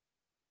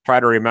try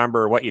to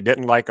remember what you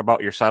didn't like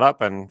about your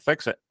setup and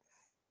fix it.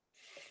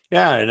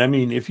 Yeah, and I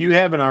mean, if you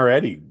haven't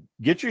already,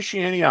 get your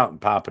shanty out and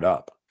pop it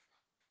up.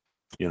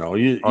 You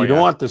don't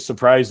want the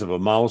surprise of a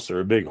mouse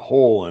or a big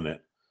hole in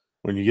it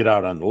when you get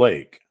out on the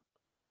lake.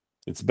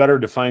 It's better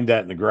to find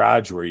that in the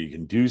garage where you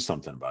can do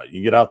something about it.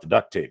 You get out the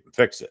duct tape and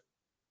fix it,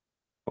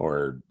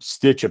 or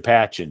stitch a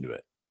patch into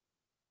it.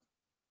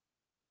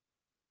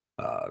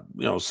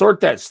 Sort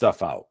that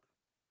stuff out.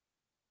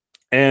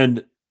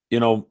 And,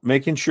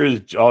 making sure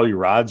that all your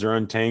rods are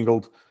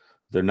untangled.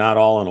 They're not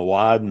all in a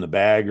wad in the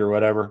bag or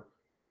whatever.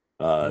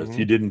 If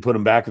you didn't put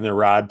them back in their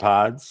rod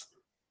pods,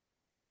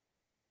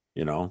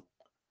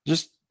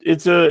 just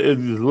it's a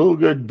little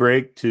good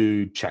break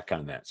to check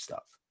on that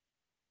stuff.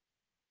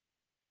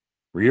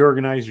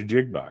 Reorganize your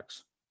jig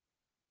box.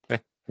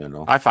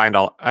 I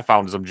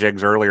found some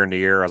jigs earlier in the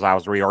year as I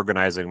was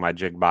reorganizing my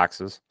jig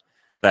boxes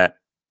that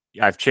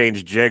I've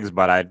changed jigs,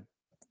 but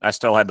I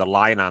still had the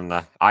line on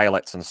the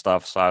eyelets and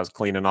stuff, so I was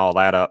cleaning all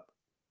that up,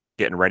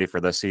 getting ready for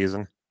this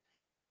season.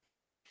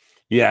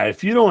 Yeah,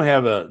 if you don't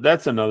have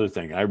that's another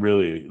thing I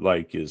really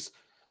like is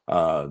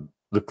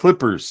the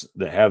clippers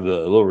that have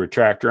the little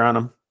retractor on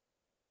them,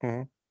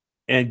 Mhm.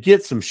 and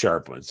get some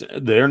sharp ones.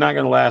 They're not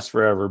going to last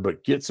forever,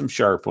 but get some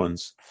sharp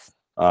ones.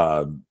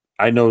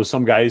 I know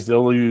some guys,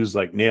 they'll use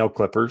like nail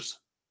clippers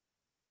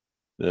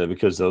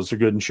because those are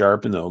good and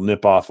sharp, and they'll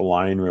nip off a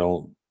line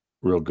real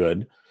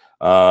good.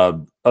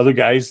 Other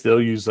guys,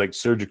 they'll use like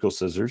surgical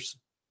scissors.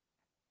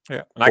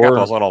 Yeah, and I got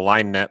those little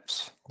line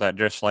nips that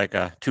just like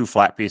two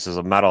flat pieces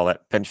of metal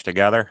that pinch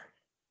together.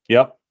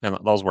 Yep. And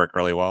those work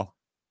really well.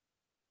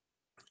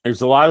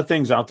 There's a lot of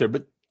things out there,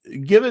 but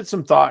give it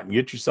some thought and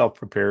get yourself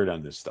prepared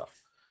on this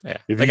stuff. Yeah.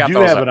 If you do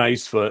have an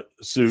ice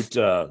suit,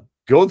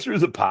 go through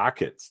the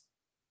pockets.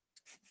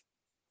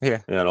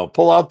 Yeah. You know,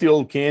 pull out the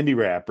old candy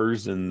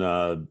wrappers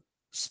and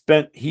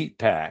spent heat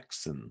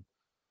packs and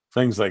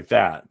things like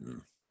that.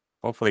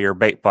 Hopefully your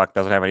bait puck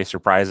doesn't have any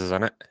surprises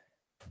in it.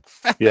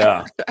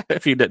 Yeah.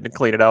 If you didn't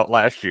clean it out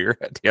last year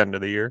at the end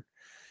of the year.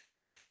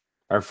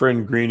 Our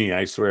friend Greeny,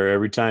 I swear,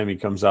 every time he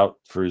comes out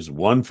for his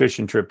one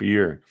fishing trip a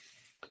year,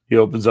 he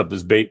opens up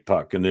his bait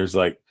puck and there's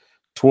like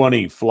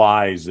 20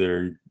 flies that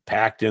are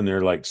packed in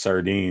there like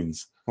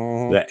sardines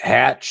that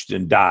hatched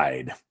and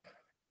died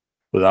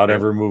without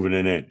ever moving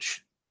an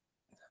inch.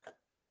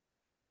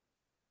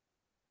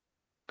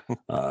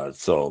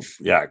 So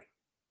yeah,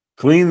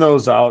 clean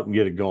those out and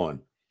get it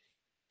going.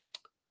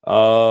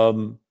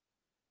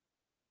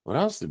 What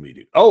else did we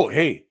do? Oh,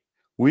 hey,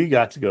 we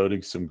got to go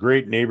to some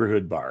great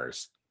neighborhood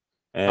bars.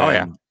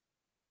 And,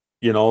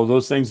 you know,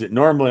 those things that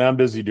normally I'm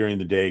busy during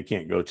the day,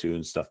 can't go to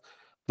and stuff.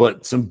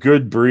 But some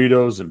good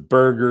burritos and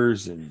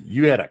burgers. And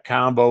you had a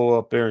combo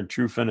up there in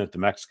Trufant at the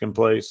Mexican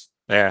place.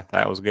 Yeah,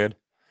 that was good.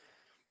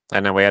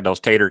 And then we had those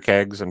tater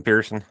kegs in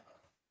Pearson.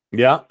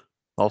 Yeah.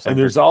 And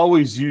there's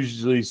always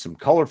usually some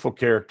colorful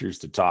characters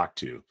to talk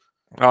to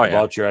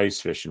about your ice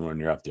fishing when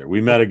you're up there.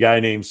 We met a guy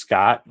named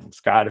Scott.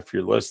 Scott, if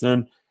you're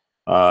listening,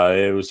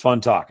 it was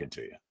fun talking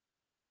to you.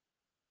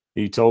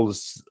 He told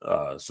us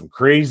some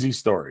crazy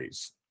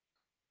stories.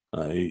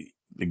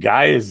 The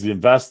guy is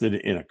invested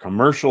in a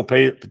commercial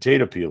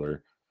potato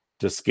peeler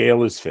to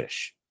scale his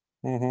fish.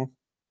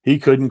 He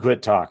couldn't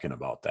quit talking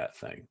about that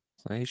thing.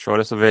 So he showed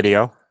us a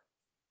video.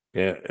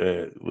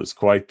 It was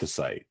quite the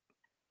sight.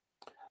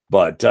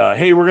 But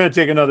hey, we're going to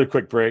take another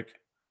quick break.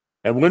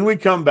 And when we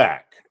come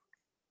back,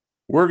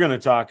 we're going to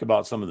talk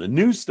about some of the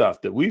new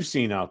stuff that we've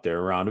seen out there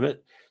around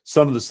it,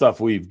 some of the stuff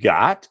we've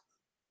got,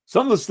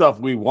 some of the stuff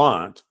we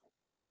want,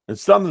 and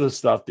some of the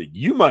stuff that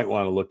you might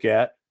want to look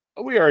at.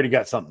 We already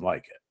got something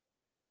like it.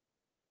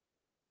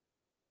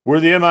 We're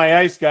the MI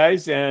Ice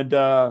guys, and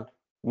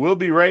we'll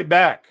be right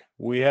back.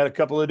 We had a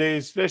couple of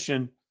days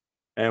fishing,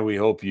 and we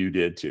hope you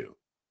did too.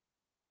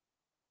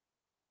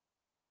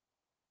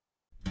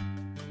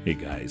 Hey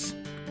guys,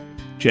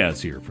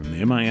 Chaz here from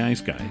the MI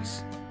Ice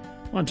guys.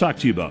 I want to talk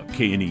to you about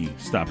K&E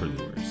stopper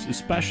lures,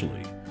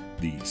 especially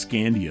the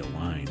Scandia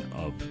line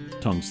of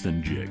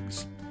tungsten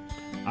jigs.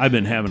 I've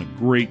been having a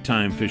great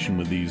time fishing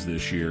with these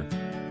this year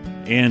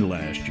and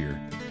last year.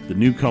 The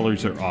new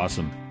colors are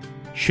awesome.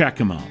 Check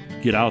them out.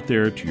 Get out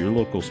there to your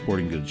local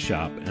sporting goods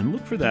shop and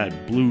look for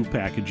that blue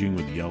packaging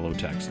with yellow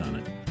text on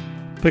it.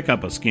 Pick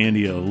up a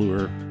Scandia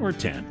lure or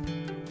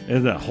 10.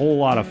 It's a whole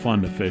lot of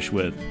fun to fish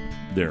with.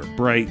 They're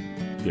bright,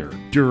 they're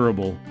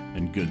durable,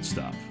 and good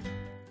stuff.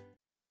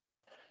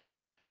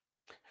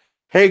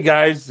 Hey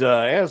guys,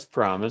 as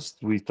promised,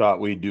 we thought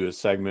we'd do a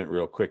segment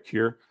real quick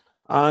here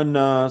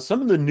on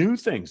some of the new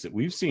things that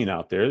we've seen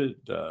out there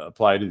that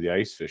apply to the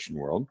ice fishing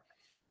world.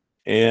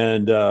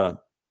 And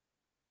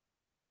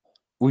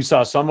we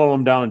saw some of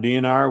them down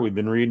in DNR. We've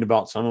been reading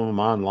about some of them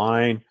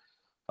online.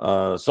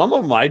 Some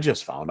of them I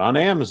just found on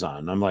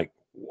Amazon. I'm like,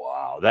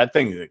 wow, that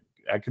thing,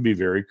 that could be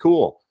very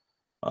cool.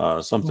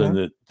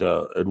 Something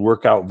that would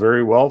work out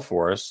very well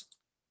for us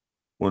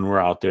when we're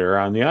out there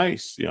on the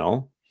ice, you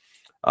know.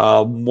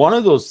 One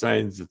of those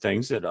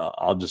things that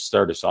I'll just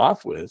start us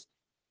off with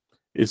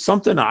is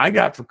something I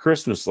got for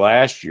Christmas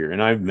last year,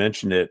 and I've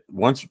mentioned it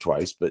once or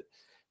twice, but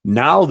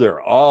now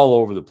they're all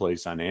over the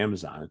place on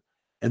Amazon.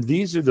 And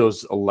these are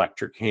those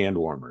electric hand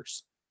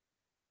warmers.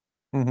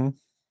 Now,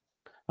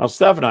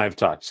 Steph and I have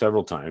talked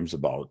several times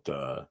about,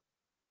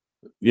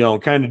 you know,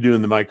 kind of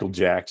doing the Michael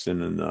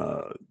Jackson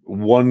and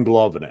one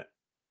glove in it,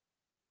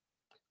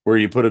 where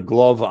you put a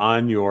glove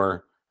on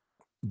your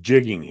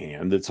jigging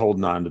hand that's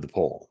holding on to the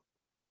pole.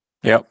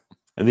 Yep.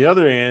 And the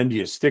other hand,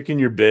 you stick in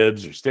your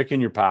bibs or stick in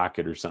your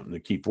pocket or something to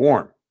keep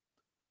warm.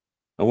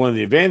 And one of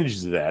the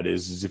advantages of that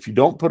is if you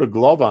don't put a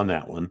glove on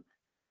that one,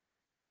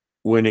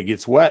 when it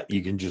gets wet,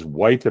 you can just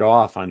wipe it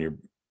off on your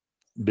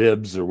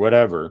bibs or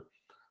whatever,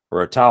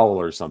 or a towel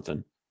or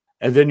something,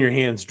 and then your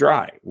hand's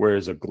dry.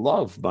 Whereas a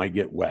glove might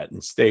get wet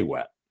and stay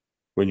wet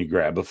when you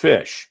grab a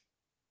fish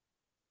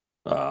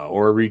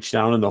or reach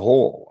down in the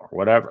hole or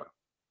whatever.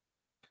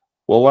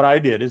 Well, what I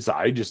did is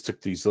I just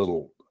took these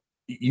little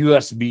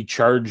USB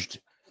charged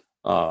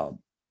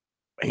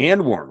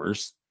hand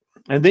warmers,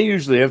 and they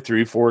usually have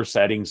 3 or 4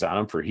 settings on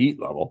them for heat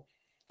level.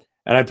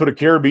 And I put a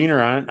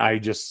carabiner on it. I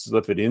just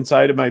slip it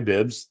inside of my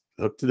bibs,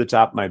 hook to the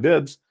top of my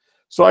bibs.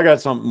 So I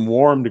got something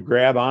warm to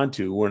grab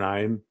onto when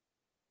I'm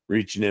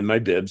reaching in my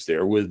bibs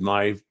there with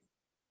my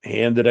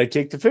hand that I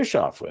take the fish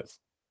off with.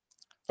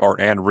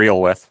 And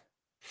reel with.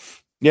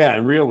 Yeah,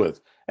 and reel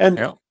with. And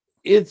Yeah.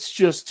 it's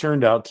just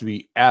turned out to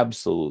be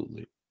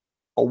absolutely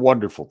a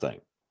wonderful thing.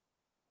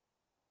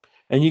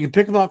 And you can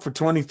pick them up for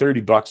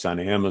 $20-$30 on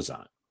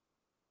Amazon.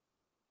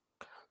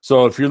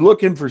 So if you're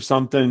looking for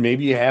something,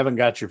 maybe you haven't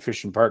got your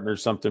fishing partner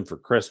something for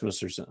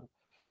Christmas or something,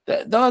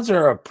 those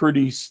are a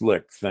pretty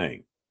slick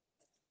thing.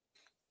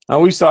 Now,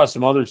 we saw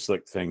some other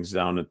slick things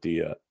down at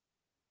the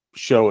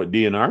show at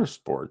DNR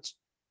Sports.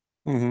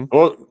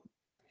 Well,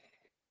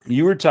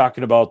 you were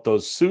talking about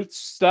those suits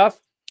stuff.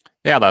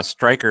 Yeah, the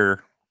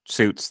striker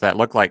suits that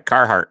look like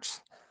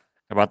Carhartts,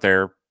 about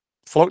their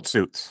float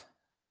suits.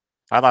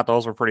 I thought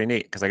those were pretty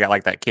neat because they got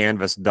like that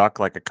canvas duck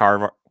like a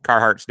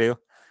Carhartts do.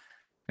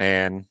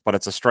 But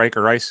it's a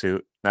striker ice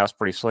suit. That was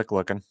pretty slick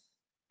looking.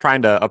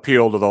 Trying to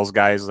appeal to those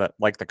guys that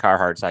like the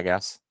Carhartts, I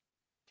guess.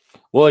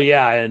 Well,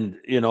 yeah, and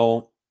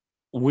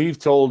we've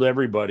told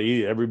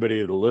everybody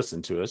that'll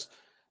listen to us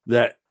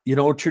that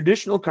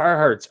traditional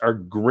Carhartts are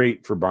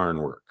great for barn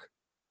work.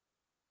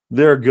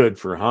 They're good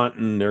for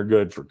hunting, they're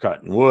good for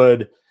cutting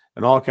wood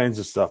and all kinds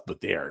of stuff, but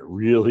they are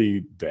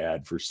really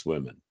bad for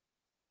swimming.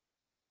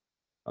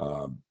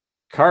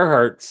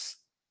 Carhartts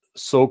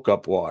soak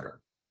up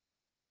water.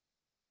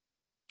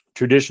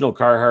 Traditional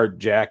Carhartt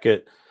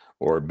jacket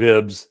or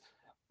bibs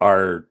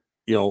are,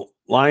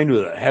 lined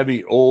with a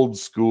heavy old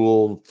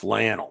school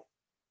flannel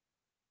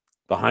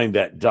behind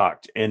that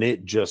duct, and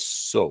it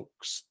just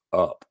soaks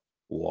up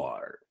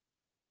water.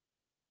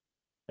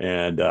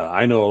 And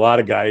I know a lot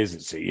of guys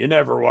that say, you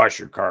never wash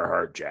your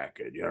Carhartt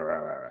jacket.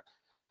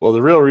 Well,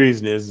 the real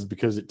reason is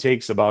because it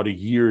takes about a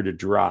year to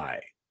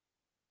dry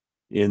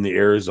in the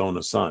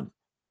Arizona sun.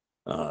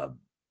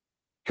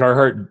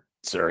 Carhartts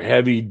are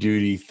heavy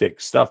duty,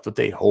 thick stuff, but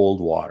they hold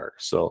water.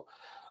 So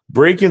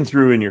breaking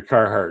through in your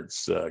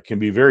Carhartts can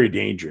be very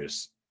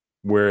dangerous.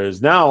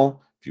 Whereas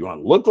now, if you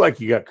want to look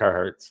like you got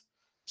Carhartts,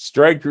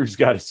 Striker's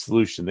got a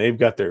solution. They've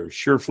got their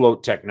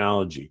SureFloat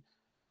technology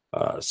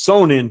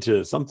sewn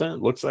into something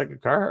that looks like a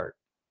Carhartt.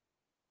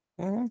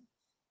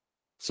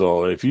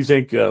 So if you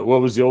think,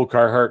 what was the old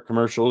Carhartt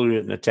commercial,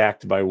 getting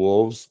attacked by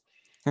wolves?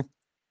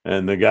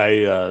 And the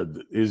guy,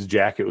 his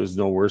jacket was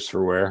no worse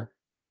for wear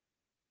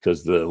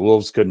because the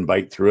wolves couldn't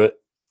bite through it.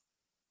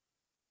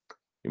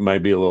 It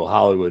might be a little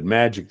Hollywood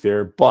magic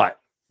there, but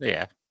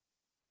yeah,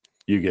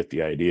 you get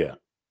the idea.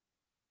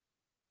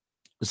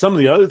 Some of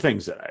the other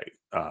things that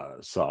I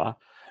saw,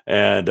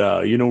 and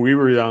we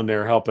were down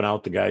there helping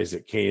out the guys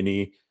at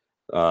K&E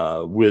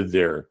with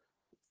their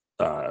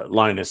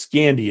line of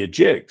Scandia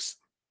jigs,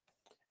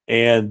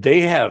 and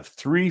they have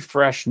 3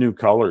 fresh new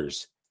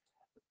colors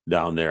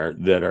down there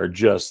that are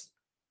just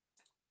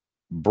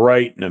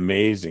bright and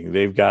amazing.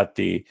 They've got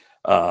the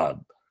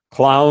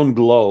Clown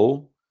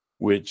Glow,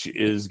 which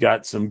is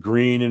got some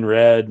green and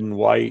red and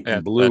white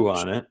and blue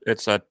on it.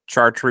 It's a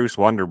Chartreuse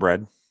Wonder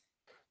Bread.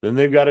 Then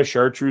they've got a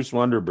Chartreuse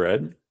Wonder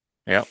Bread.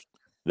 Yep.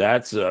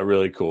 That's a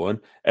really cool one.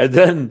 And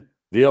then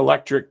the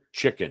Electric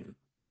Chicken,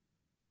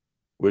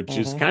 which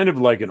is kind of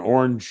like an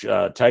orange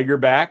tiger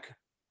back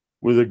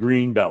with a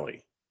green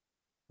belly.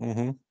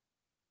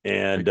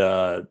 And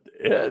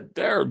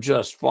they're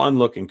just fun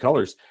looking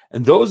colors.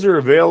 And those are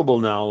available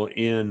now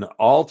in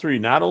all 3,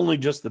 not only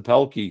just the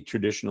Pelkey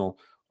traditional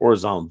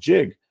horizontal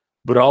jig,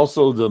 but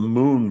also the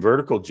Moon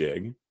vertical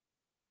jig,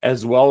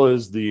 as well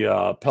as the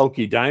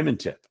Pelkey diamond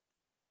tip.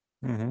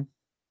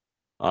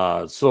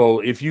 So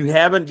if you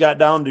haven't got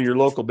down to your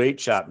local bait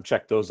shop and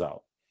check those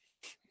out,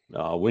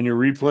 when you're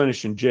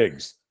replenishing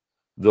jigs,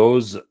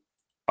 those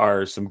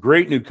are some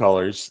great new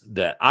colors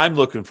that I'm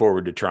looking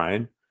forward to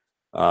trying.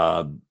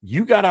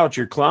 You got out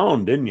your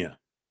Clown, didn't you?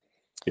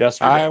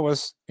 Yesterday. I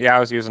was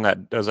using that.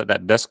 Was it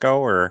that Disco,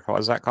 or what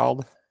was that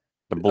called?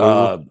 The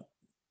blue,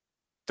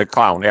 the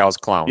Clown. Yeah, it was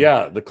Clown.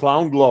 Yeah, the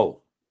Clown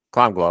Glow.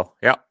 Clown Glow.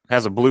 Yep,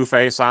 has a blue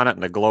face on it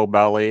and a glow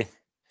belly,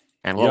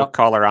 and a little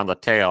color on the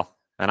tail.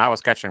 And I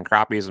was catching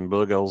crappies and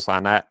bluegills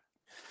on that.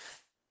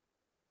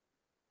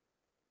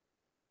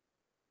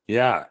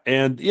 Yeah,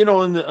 and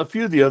and a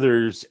few of the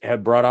others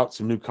have brought out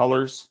some new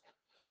colors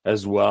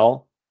as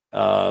well.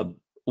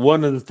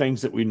 One of the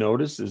things that we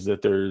noticed is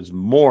that there's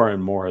more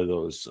and more of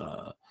those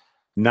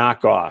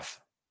knockoff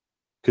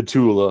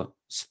Catula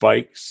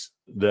spikes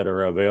that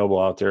are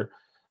available out there.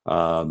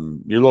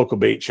 Your local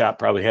bait shop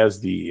probably has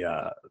the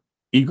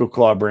Eagle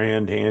Claw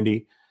brand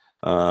handy.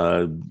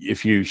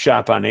 If you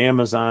shop on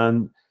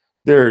Amazon,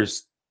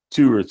 there's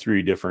 2 or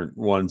 3 different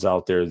ones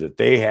out there that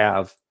they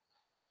have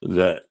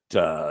that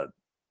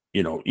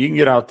you can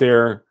get out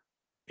there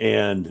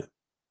and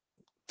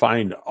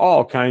find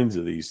all kinds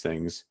of these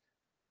things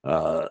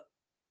for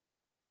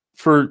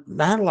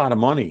not a lot of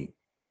money,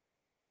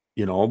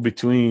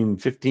 between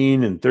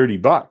 $15 and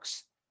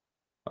 $30.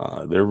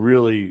 They're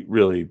really,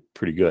 really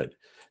pretty good.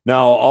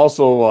 Now,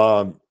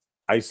 also,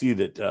 I see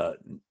that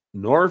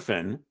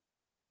Norfin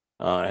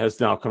has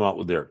now come out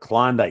with their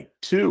Klondike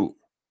 2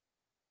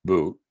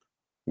 boot,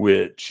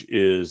 which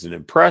is an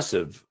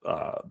impressive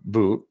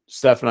boot.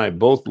 Steph and I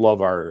both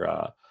love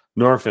our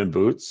Northland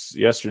boots.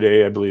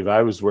 Yesterday, I believe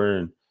I was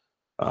wearing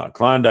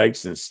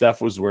Klondikes and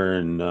Steph was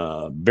wearing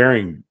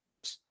Bearing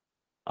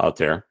out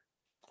there.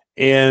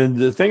 And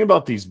the thing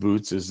about these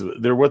boots is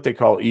they're what they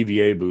call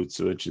EVA boots,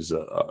 which is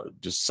a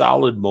just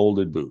solid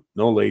molded boot,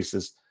 no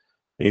laces,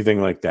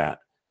 anything like that.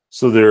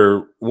 So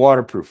they're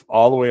waterproof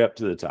all the way up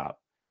to the top,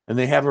 and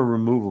they have a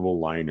removable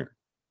liner.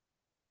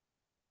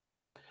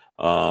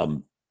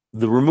 The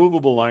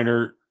removable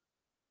liner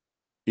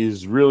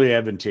is really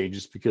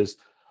advantageous because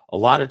a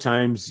lot of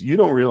times you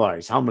don't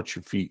realize how much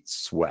your feet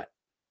sweat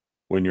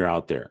when you're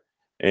out there.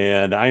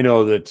 And I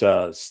know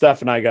that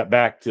Steph and I got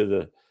back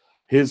to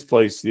his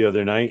place the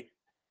other night,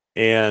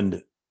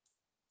 and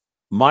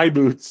my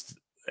boots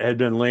had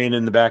been laying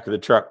in the back of the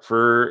truck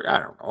for, I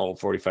don't know,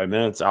 45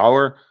 minutes,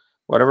 hour,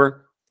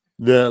 whatever.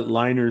 The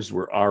liners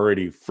were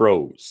already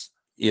froze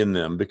in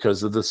them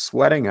because of the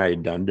sweating I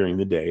had done during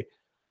the day,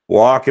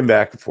 walking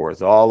back and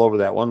forth all over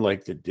that one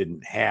lake that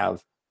didn't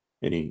have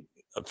any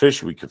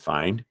fish we could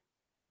find.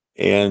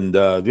 And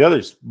the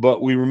others,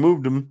 but we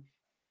removed them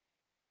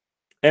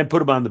and put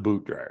them on the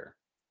boot dryer.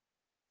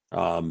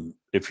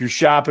 If you're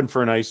shopping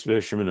for an ice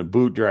fisherman, a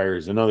boot dryer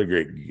is another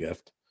great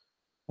gift.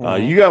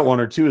 You got one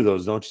or two of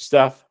those, don't you,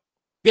 Steph?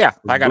 Yeah,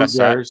 I got a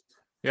set. Dryers?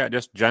 Yeah, it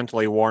just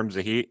gently warms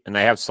the heat, and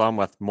they have some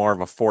with more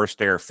of a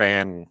forced air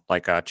fan,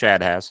 like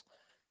Chad has.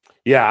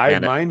 Yeah,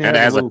 mine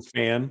has a little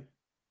fan.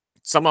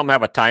 Some of them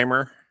have a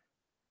timer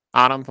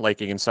on them,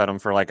 like you can set them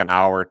for like an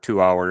hour,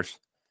 2 hours,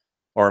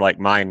 or like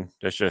mine,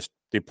 it's just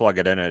you plug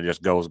it in and it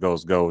just goes,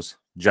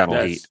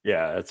 gentle heat.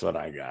 Yeah, that's what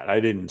I got. I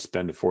didn't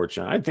spend a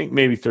fortune. I think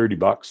maybe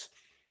 $30.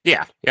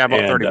 Yeah, about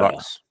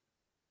 $30.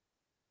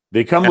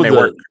 They come with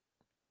an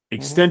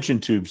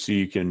extension tube, so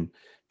you can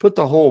put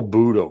the whole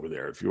boot over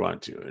there if you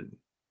want to. And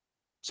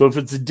so if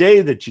it's a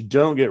day that you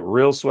don't get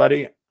real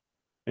sweaty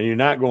and you're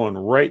not going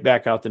right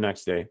back out the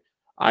next day,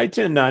 I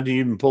tend not to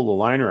even pull the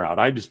liner out.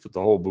 I just put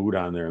the whole boot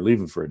on there and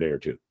leave it for a day or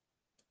two.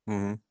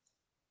 Mm-hmm.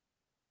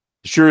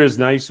 It sure is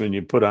nice when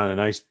you put on a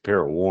nice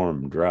pair of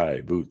warm,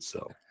 dry boots,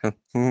 though.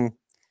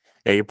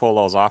 Yeah, you pull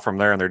those off from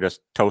there and they're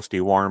just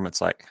toasty warm. It's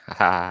like,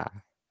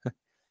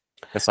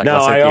 It's like,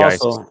 now, I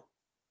also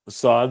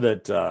saw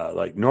that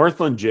like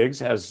Northland Jigs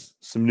has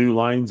some new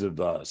lines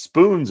of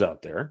spoons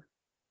out there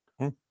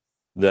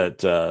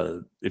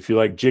that if you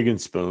like jigging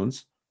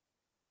spoons,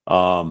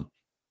 there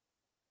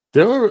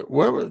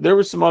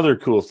were some other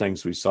cool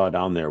things we saw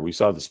down there. We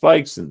saw the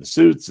spikes and the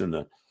suits and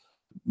the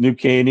new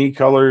K&E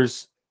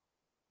colors.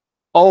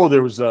 Oh,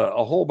 there was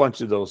a whole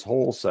bunch of those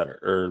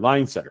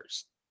line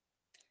setters.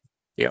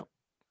 Yeah.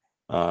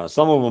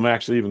 Some of them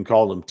actually even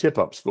called them tip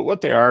ups, but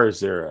what they are is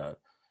they're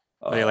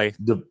a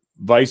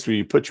device where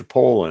you put your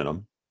pole in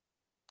them.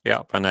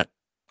 Yeah, and that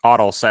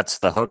auto sets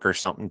the hook or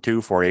something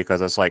too for you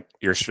because it's like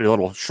your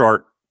little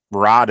short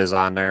rod is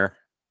on there.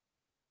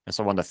 And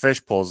so when the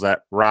fish pulls,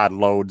 that rod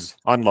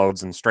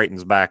unloads, and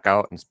straightens back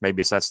out and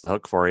maybe sets the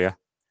hook for you.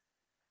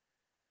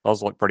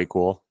 Those look pretty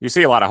cool. You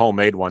see a lot of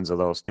homemade ones of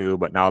those too,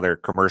 but now they're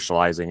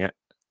commercializing it.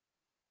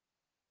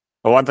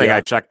 But one thing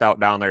I checked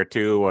out down there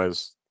too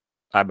was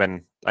I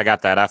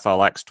got that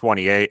FLX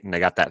 28 and they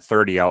got that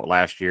 30 out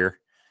last year.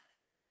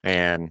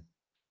 And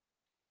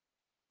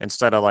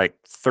instead of like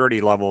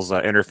 30 levels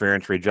of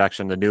interference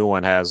rejection, the new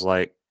one has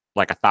like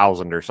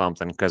 1,000 or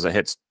something because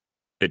it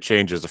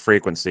changes the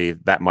frequency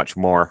that much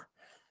more.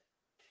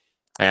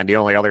 And the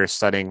only other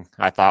setting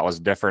I thought was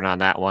different on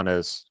that one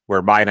is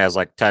where mine has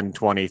like 10,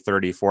 20,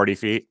 30, 40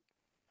 feet.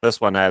 This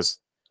one has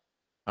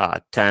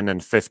 10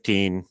 and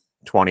 15,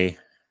 20,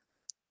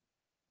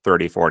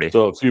 30, 40.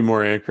 So a few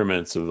more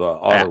increments of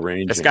auto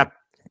ranging.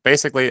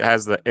 It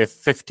has the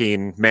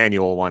F15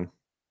 manual one.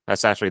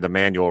 That's actually the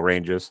manual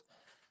ranges.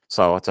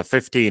 So it's a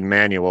 15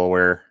 manual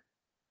where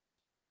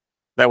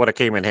that would have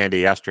came in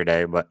handy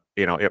yesterday, but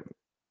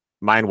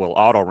mine will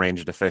auto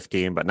range to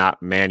 15, but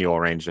not manual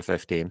range to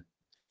 15.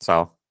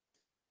 So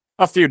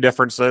a few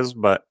differences,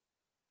 but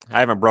I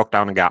haven't broke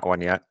down and got one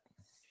yet.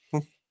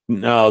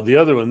 No, the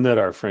other one that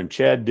our friend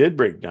Chad did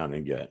break down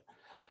and get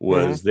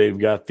was they've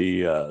got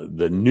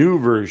the new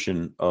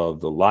version of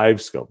the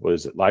Live Scope. What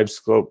is it? Live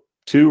Scope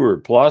 2 or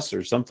Plus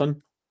or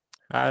something?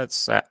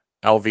 It's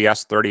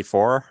LVS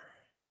 34.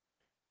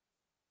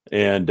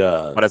 And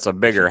but it's a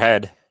bigger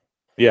head.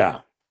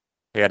 Yeah.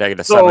 He had to get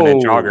a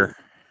 7-inch auger.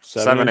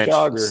 7-inch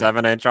auger.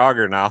 7-inch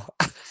auger now.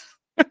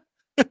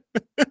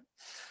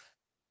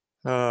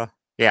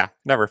 Yeah,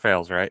 never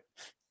fails, right?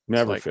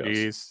 Never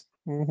fails.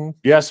 Mm-hmm.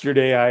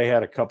 Yesterday, I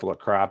had a couple of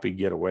crappie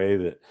get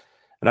away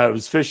and I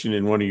was fishing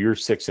in one of your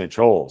 6-inch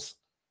holes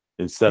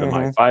instead of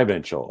my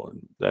 5-inch hole.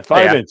 And that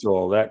 5-inch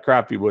hole, that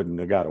crappie wouldn't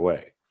have got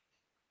away.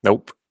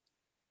 Nope.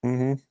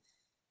 Mm-hmm.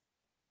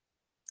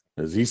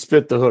 As he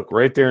spit the hook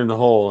right there in the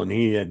hole, and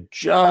he had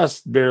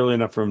just barely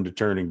enough room to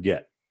turn and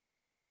get.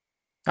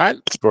 I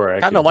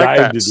kind of like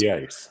that. To the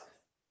ice.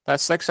 That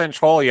 6-inch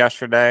hole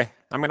yesterday.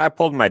 I mean, I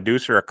pulled my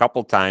deucer a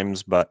couple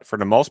times, but for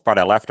the most part,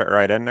 I left it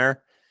right in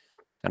there.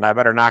 And I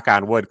better knock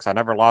on wood because I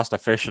never lost a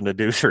fish in the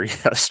deucer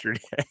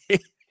yesterday.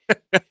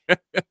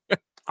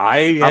 I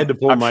had to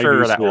pull my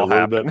deucer a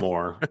little bit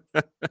more.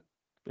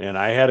 And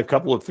I had a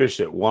couple of fish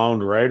that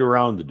wound right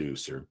around the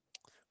deucer.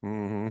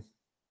 Mm-hmm.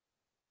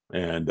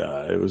 And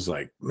it was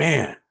like,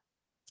 man,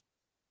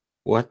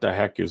 what the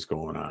heck is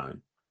going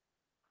on?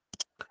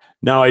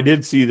 Now, I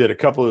did see that a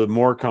couple of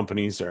more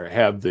companies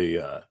have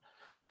the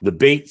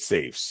bait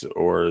safes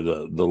or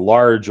the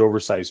large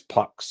oversized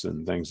pucks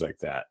and things like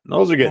that. And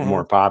those are getting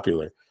more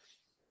popular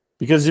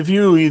because if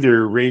you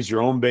either raise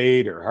your own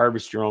bait or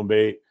harvest your own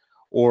bait,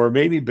 or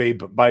maybe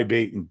buy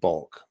bait in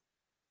bulk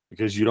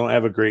because you don't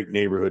have a great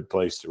neighborhood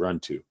place to run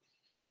to,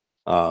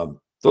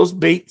 those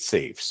bait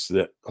safes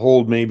that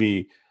hold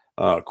maybe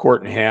a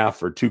quart and a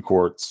half or 2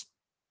 quarts,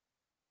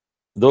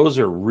 those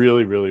are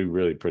really, really,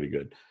 really pretty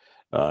good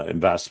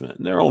investment.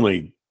 And they're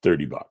only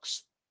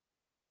 $30.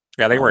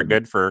 Yeah, they work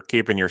good for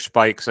keeping your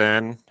spikes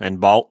in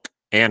bulk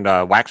and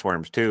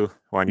waxworms too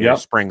when you're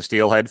spring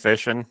steelhead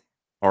fishing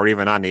or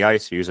even on the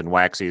ice using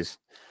waxies.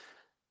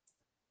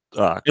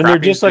 And they're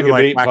just like a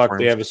bait puck.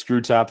 They have a screw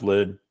top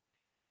lid.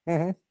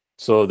 Mm-hmm.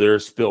 So they're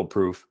spill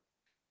proof.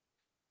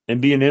 And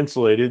being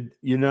insulated,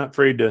 you're not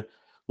afraid to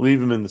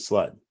leave them in the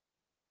sled.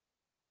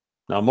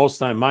 Now, most of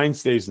the time mine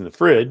stays in the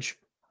fridge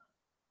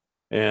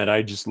and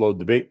I just load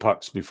the bait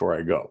pucks before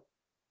I go.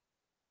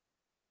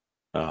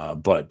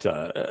 But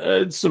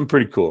it's some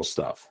pretty cool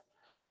stuff,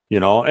 you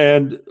know,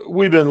 and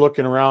we've been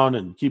looking around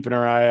and keeping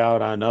our eye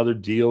out on other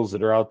deals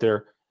that are out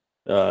there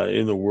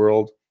in the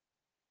world.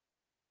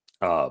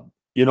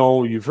 You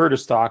know, you've heard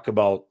us talk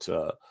about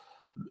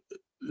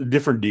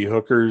different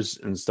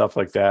dehookers and stuff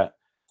like that.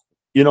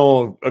 You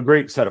know, a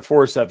great set of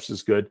forceps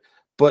is good,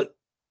 but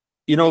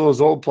you know,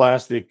 those old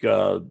plastic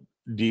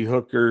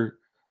dehooker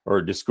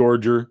or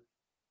disgorger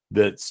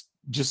that's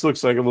just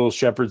looks like a little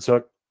shepherd's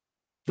hook.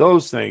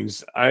 Those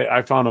things,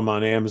 I found them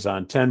on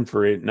Amazon, 10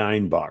 for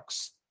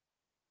 $9.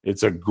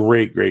 It's a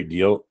great, great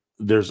deal.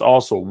 There's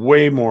also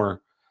way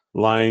more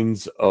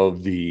lines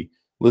of the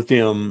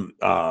lithium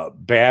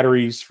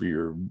batteries for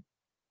your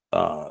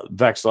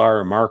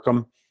Vexilar or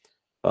Markham.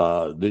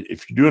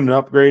 If you're doing an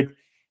upgrade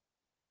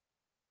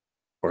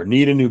or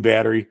need a new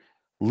battery,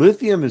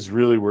 lithium is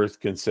really worth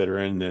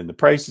considering, and the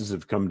prices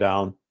have come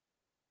down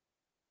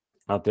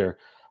out there.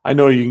 I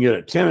know you can get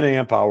a 10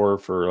 amp hour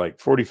for like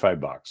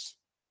 $45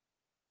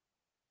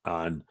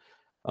 on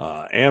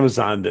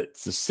Amazon.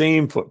 That's the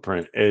same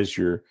footprint as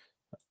your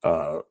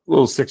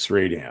little 6 or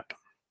 8 amp.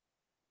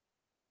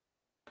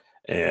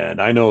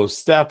 And I know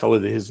Steph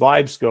with his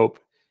live scope,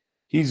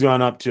 he's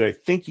gone up to, I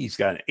think he's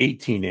got an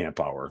 18 amp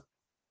hour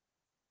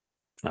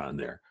on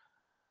there.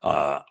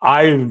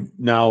 I'm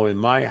now in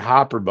my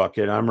hopper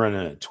bucket, I'm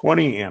running a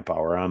 20 amp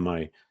hour on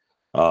my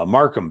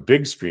Markham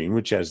big screen,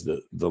 which has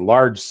the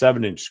large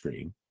 7-inch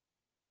screen.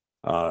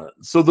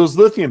 So those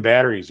lithium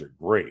batteries are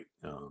great.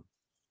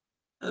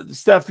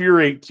 Steph,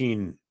 you're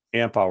 18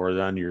 amp hours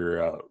on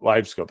your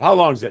live scope. How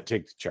long does that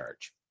take to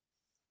charge?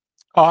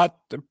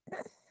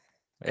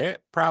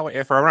 It probably,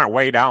 if we're not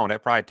way down,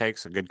 it probably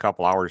takes a good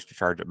couple hours to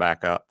charge it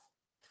back up.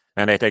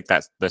 And they take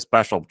the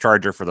special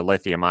charger for the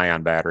lithium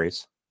ion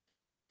batteries.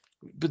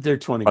 But they're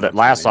 20. But it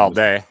lasts all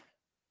day.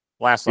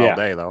 Lasts all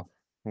day though.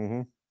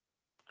 Mm-hmm.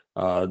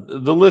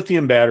 The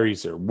lithium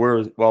batteries are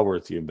well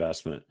worth the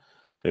investment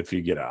if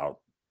you get out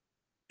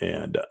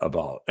and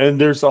about. And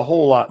there's a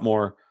whole lot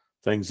more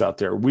things out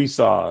there. We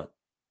saw,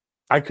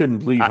 I couldn't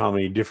believe how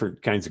many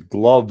different kinds of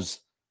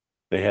gloves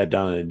they had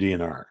down at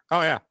DNR.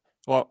 Oh yeah.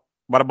 Well,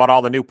 what about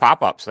all the new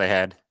pop-ups they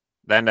had?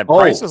 Then the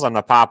prices on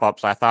the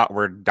pop-ups I thought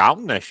were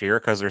down this year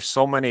because there's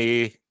so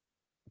many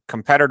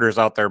competitors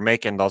out there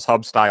making those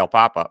hub style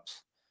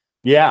pop-ups.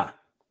 Yeah.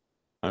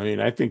 I mean,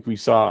 I think we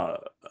saw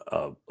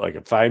like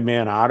a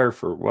 5-man otter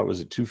for what was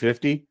it,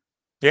 $250?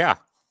 Yeah.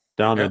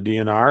 Down at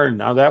DNR. And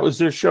now that was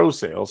their show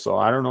sale. So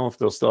I don't know if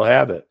they'll still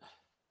have it.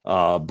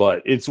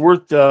 But it's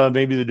worth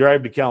maybe the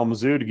drive to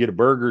Kalamazoo to get a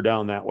burger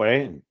down that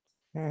way.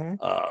 And,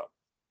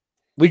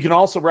 we can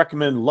also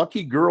recommend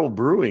Lucky Girl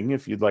Brewing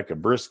if you'd like a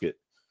brisket,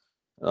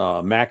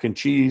 mac and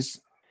cheese,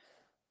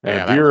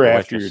 and a beer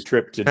after your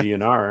trip to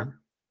DNR.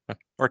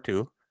 Or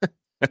two.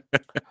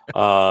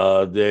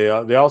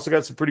 They also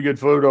got some pretty good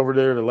food over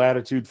there to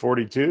Latitude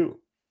 42,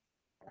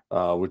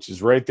 which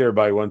is right there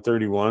by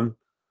 131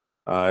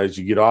 as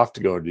you get off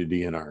to go to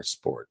DNR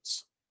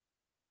Sports.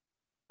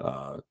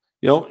 You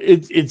know,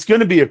 it's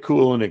going to be a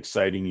cool and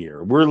exciting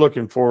year. We're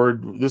looking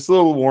forward. This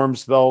little warm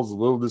spell is a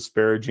little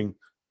disparaging.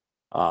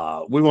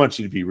 We want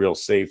you to be real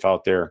safe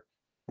out there.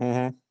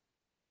 Mm-hmm.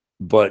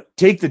 But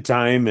take the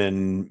time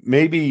and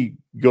maybe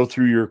go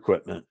through your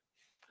equipment.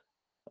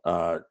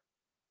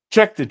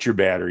 Check that your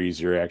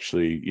batteries are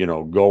actually, you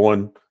know,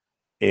 going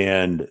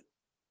and,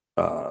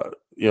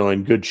 you know,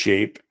 in good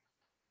shape.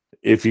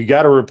 If you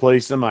got to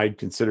replace them, I'd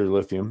consider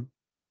lithium.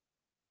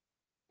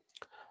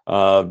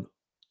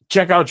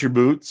 Check out your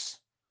boots.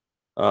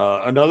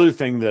 Another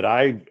thing that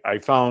I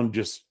found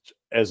just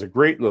as a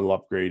great little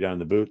upgrade on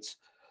the boots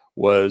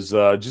was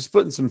just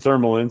putting some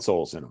thermal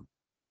insoles in them.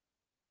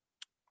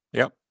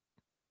 Yep.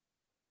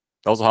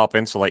 Those will help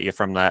insulate you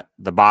from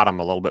the bottom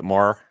a little bit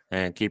more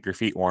and keep your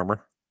feet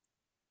warmer.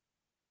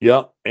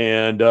 Yep.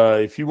 And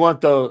if you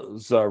want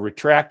those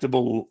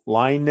retractable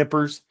line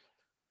nippers,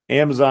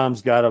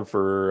 Amazon's got them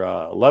for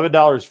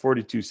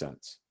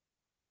 $11.42.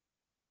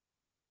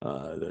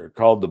 They're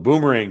called the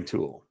Boomerang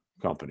Tool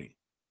Company.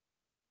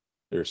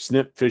 They're a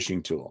snip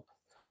fishing tool.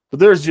 But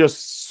there's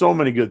just so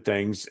many good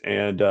things.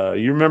 And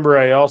you remember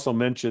I also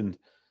mentioned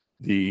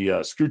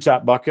the screw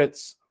top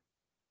buckets.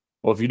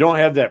 Well, if you don't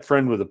have that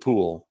friend with a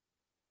pool,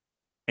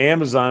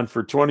 Amazon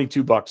for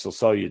 $22 will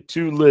sell you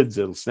 2 lids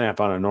that'll snap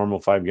on a normal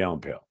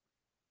 5-gallon pail.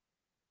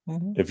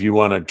 Mm-hmm. If you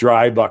want a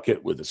dry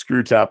bucket with a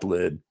screw top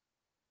lid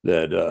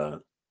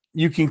that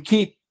you can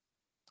keep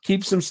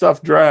some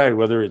stuff dry,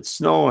 whether it's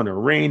snowing or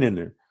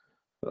raining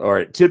or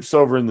it tips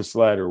over in the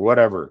sled or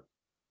whatever.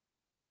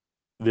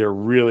 They're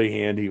really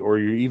handy, or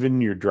even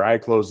your dry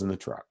clothes in the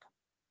truck.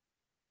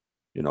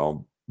 You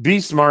know, be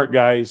smart,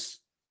 guys,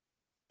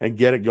 and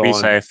get it going. Be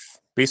safe.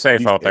 Be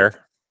safe out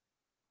there.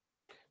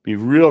 Be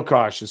real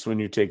cautious when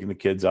you're taking the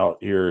kids out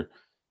here.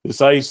 This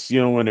ice,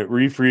 you know, when it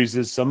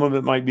refreezes, some of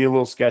it might be a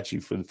little sketchy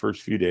for the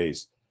first few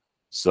days.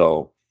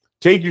 So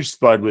take your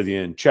spud with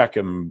you and check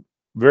them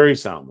very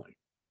soundly.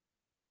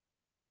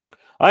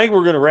 I think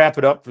we're going to wrap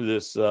it up for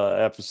this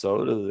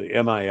episode of the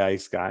MI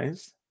Ice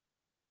Guys.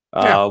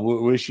 We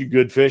wish you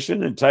good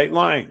fishing and tight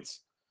lines.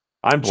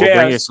 I'm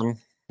Chaz.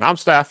 I'm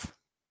Steph.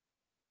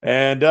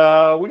 And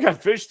we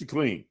got fish to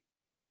clean.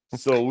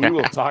 So we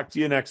will talk to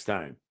you next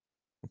time.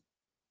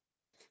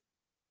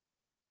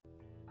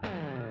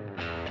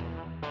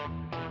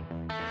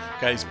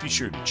 Guys, be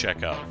sure to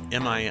check out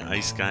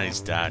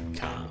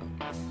miiceguys.com.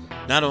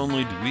 Not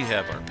only do we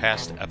have our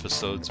past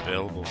episodes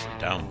available for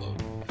download,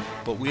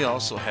 but we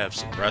also have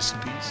some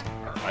recipes,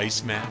 our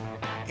ice map,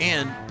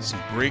 and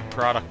some great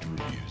product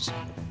reviews,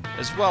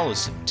 as well as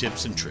some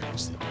tips and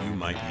tricks that you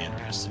might be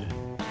interested in.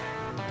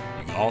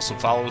 You can also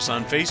follow us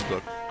on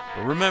Facebook,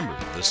 but remember,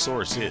 the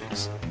source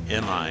is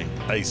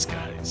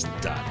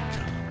miiceguys.com.